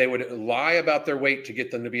they would lie about their weight to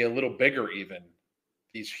get them to be a little bigger even.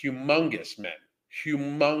 These humongous men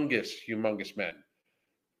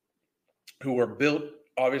who were built,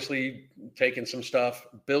 obviously taking some stuff,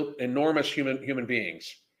 built enormous human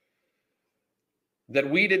beings that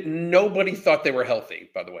nobody thought they were healthy,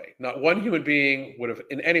 by the way. Not one human being would have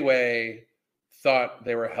in any way thought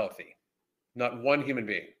they were healthy. Not one human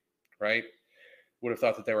being, right, would have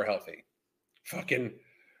thought that they were healthy. Fucking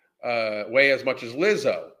weigh as much as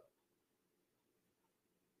Lizzo.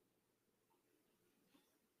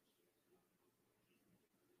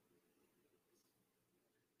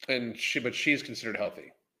 But she's considered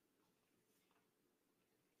healthy.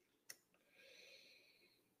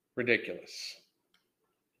 Ridiculous.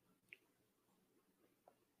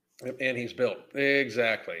 And he's built.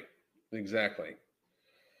 Exactly.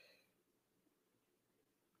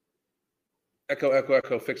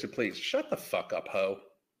 Echo, fix it, please. Shut the fuck up, ho.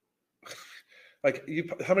 Like,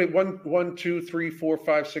 how many? 1, 2, 3, 4,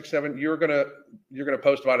 5, 6, 7. You're gonna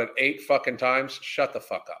post about it 8 fucking times. Shut the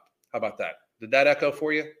fuck up. How about that? Did that echo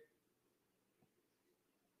for you?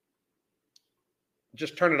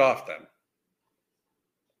 Just turn it off then.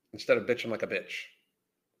 Instead of bitching like a bitch.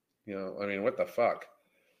 I mean, what the fuck?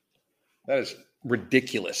 That is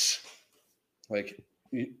ridiculous. Like,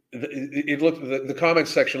 the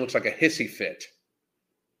comments section looks like a hissy fit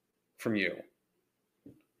from you.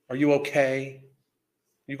 Are you okay?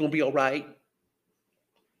 You gonna be all right?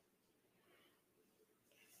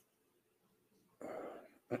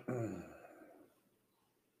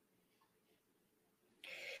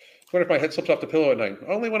 What if my head slips off the pillow at night?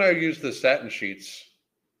 Only when I use the satin sheets,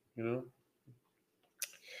 You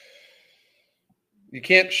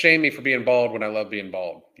can't shame me for being bald when I love being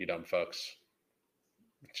bald, you dumb folks.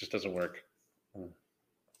 It just doesn't work.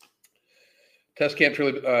 Tess can't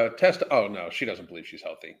truly test. Oh no, she doesn't believe she's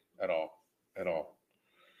healthy at all.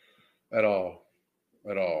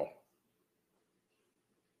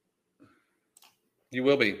 You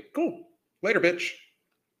will be. Cool. Later, bitch.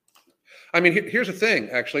 I mean, here's the thing,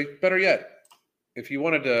 actually. Better yet, if you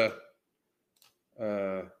wanted to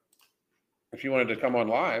come on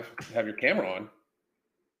live, have your camera on,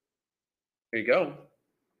 there you go.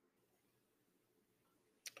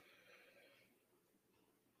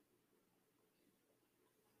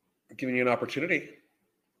 Giving you an opportunity.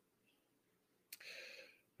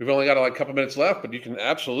 We've only got like a couple minutes left, but you can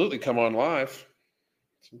absolutely come on live.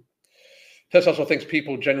 Tess also thinks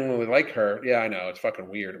people genuinely like her. Yeah, I know, it's fucking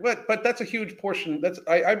weird, but that's a huge portion.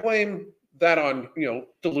 I blame that on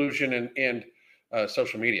delusion and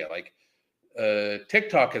social media. Like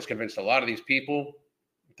TikTok has convinced a lot of these people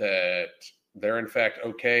that they're in fact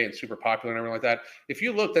okay and super popular and everything like that. If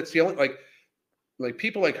you look, that's the only like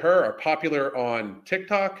people like her are popular on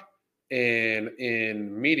TikTok and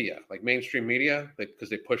in media, like mainstream media, because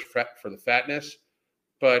they push for the fatness.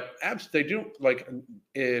 but they do, like,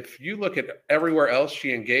 if you look at everywhere else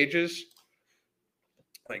she engages,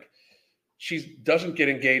 like, she doesn't get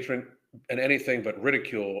engagement and anything but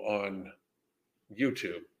ridicule on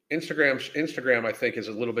YouTube. Instagram, I think, is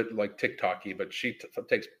a little bit like TikTok-y, but she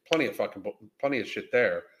takes plenty of shit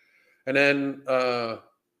there. And then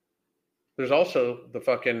there's also the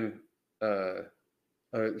fucking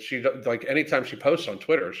she, like, anytime she posts on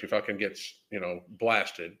Twitter, she fucking gets,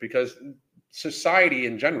 blasted, because society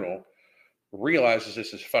in general realizes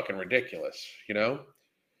this is fucking ridiculous. Hello,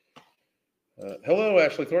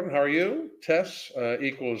 Ashley Thornton. How are you? Tess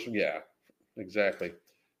equals, yeah, exactly.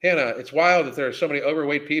 Hannah, it's wild that there are so many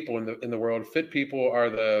overweight people in the world. Fit people are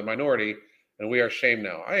the minority, and we are shamed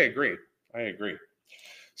now. I agree.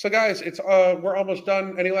 So, guys, it's we're almost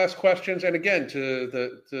done. Any last questions? And again, to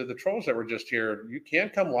the trolls that were just here, you can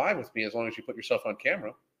come live with me as long as you put yourself on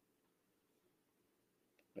camera.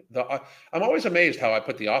 I'm always amazed how I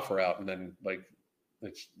put the offer out and then, like,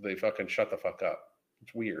 they fucking shut the fuck up.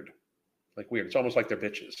 It's weird. It's almost like they're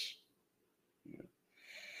bitches.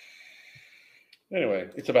 Anyway,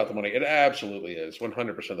 it's about the money. It absolutely is,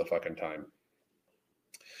 100% of the fucking time.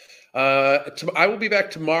 I will be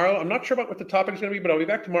back tomorrow. I'm not sure about what the topic is going to be, but I'll be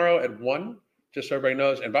back tomorrow at 1, just so everybody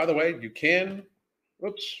knows. And by the way, you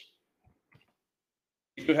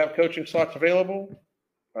do have coaching slots available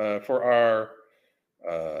for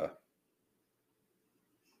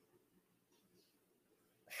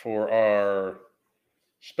our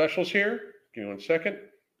specials here. Give me 1 second.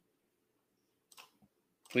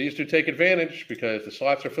 Please do take advantage, because the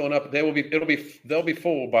slots are filling up. They'll be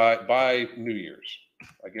full by New Year's.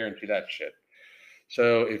 I guarantee that shit.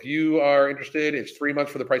 So if you are interested, it's 3 months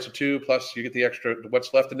for the price of 2, plus you get the extra,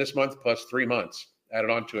 what's left in this month, plus 3 months added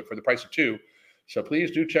on to it for the price of 2. So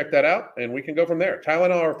please do check that out, and we can go from there.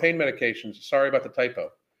 Tylenol or pain medications. Sorry about the typo.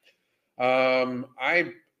 I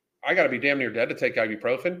got to be damn near dead to take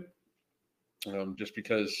ibuprofen, just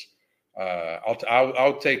because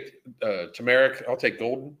I'll take turmeric. I'll take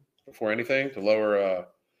golden before anything to lower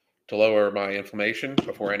my inflammation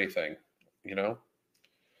before anything.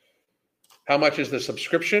 How much is the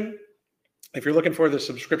subscription? If you're looking for the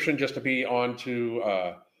subscription just to be on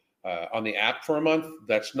the app for a month,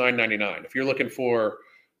 that's $9.99. If you're looking for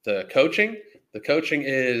the coaching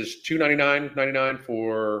is $299.99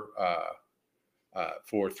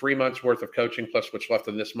 for 3 months worth of coaching, plus what's left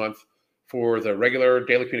in this month. For the regular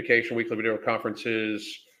daily communication, weekly video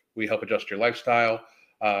conferences, we help adjust your lifestyle.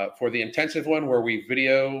 For the intensive one, where we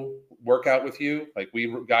video workout with you, like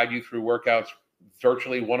we guide you through workouts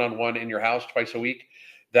virtually one-on-one in your house twice a week,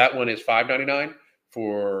 that one is $5.99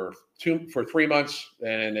 for 3 months,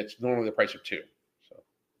 and it's normally the price of 2. So,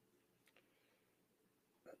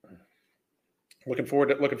 looking forward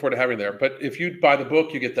to having there. But if you buy the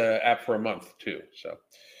book, you get the app for a month too. So,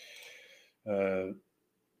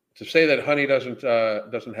 to say that honey doesn't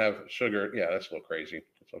have sugar, yeah, that's a little crazy.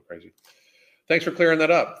 Thanks for clearing that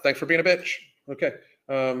up. Thanks for being a bitch. Okay,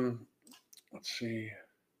 let's see.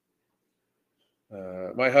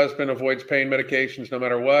 My husband avoids pain medications no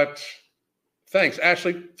matter what. Thanks,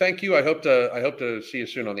 Ashley. Thank you. I hope to see you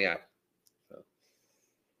soon on the app.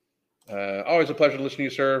 Always a pleasure to listen to you,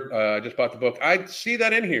 sir. I just bought the book. I see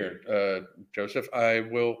that in here, Joseph. I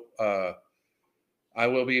will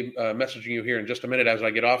be messaging you here in just a minute as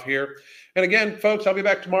I get off here. And again, folks, I'll be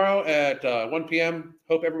back tomorrow at 1 p.m.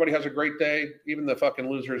 Hope everybody has a great day, even the fucking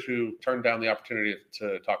losers who turned down the opportunity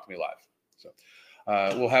to talk to me live. So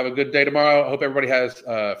we'll have a good day tomorrow. I hope everybody has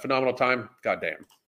a phenomenal time. Goddamn.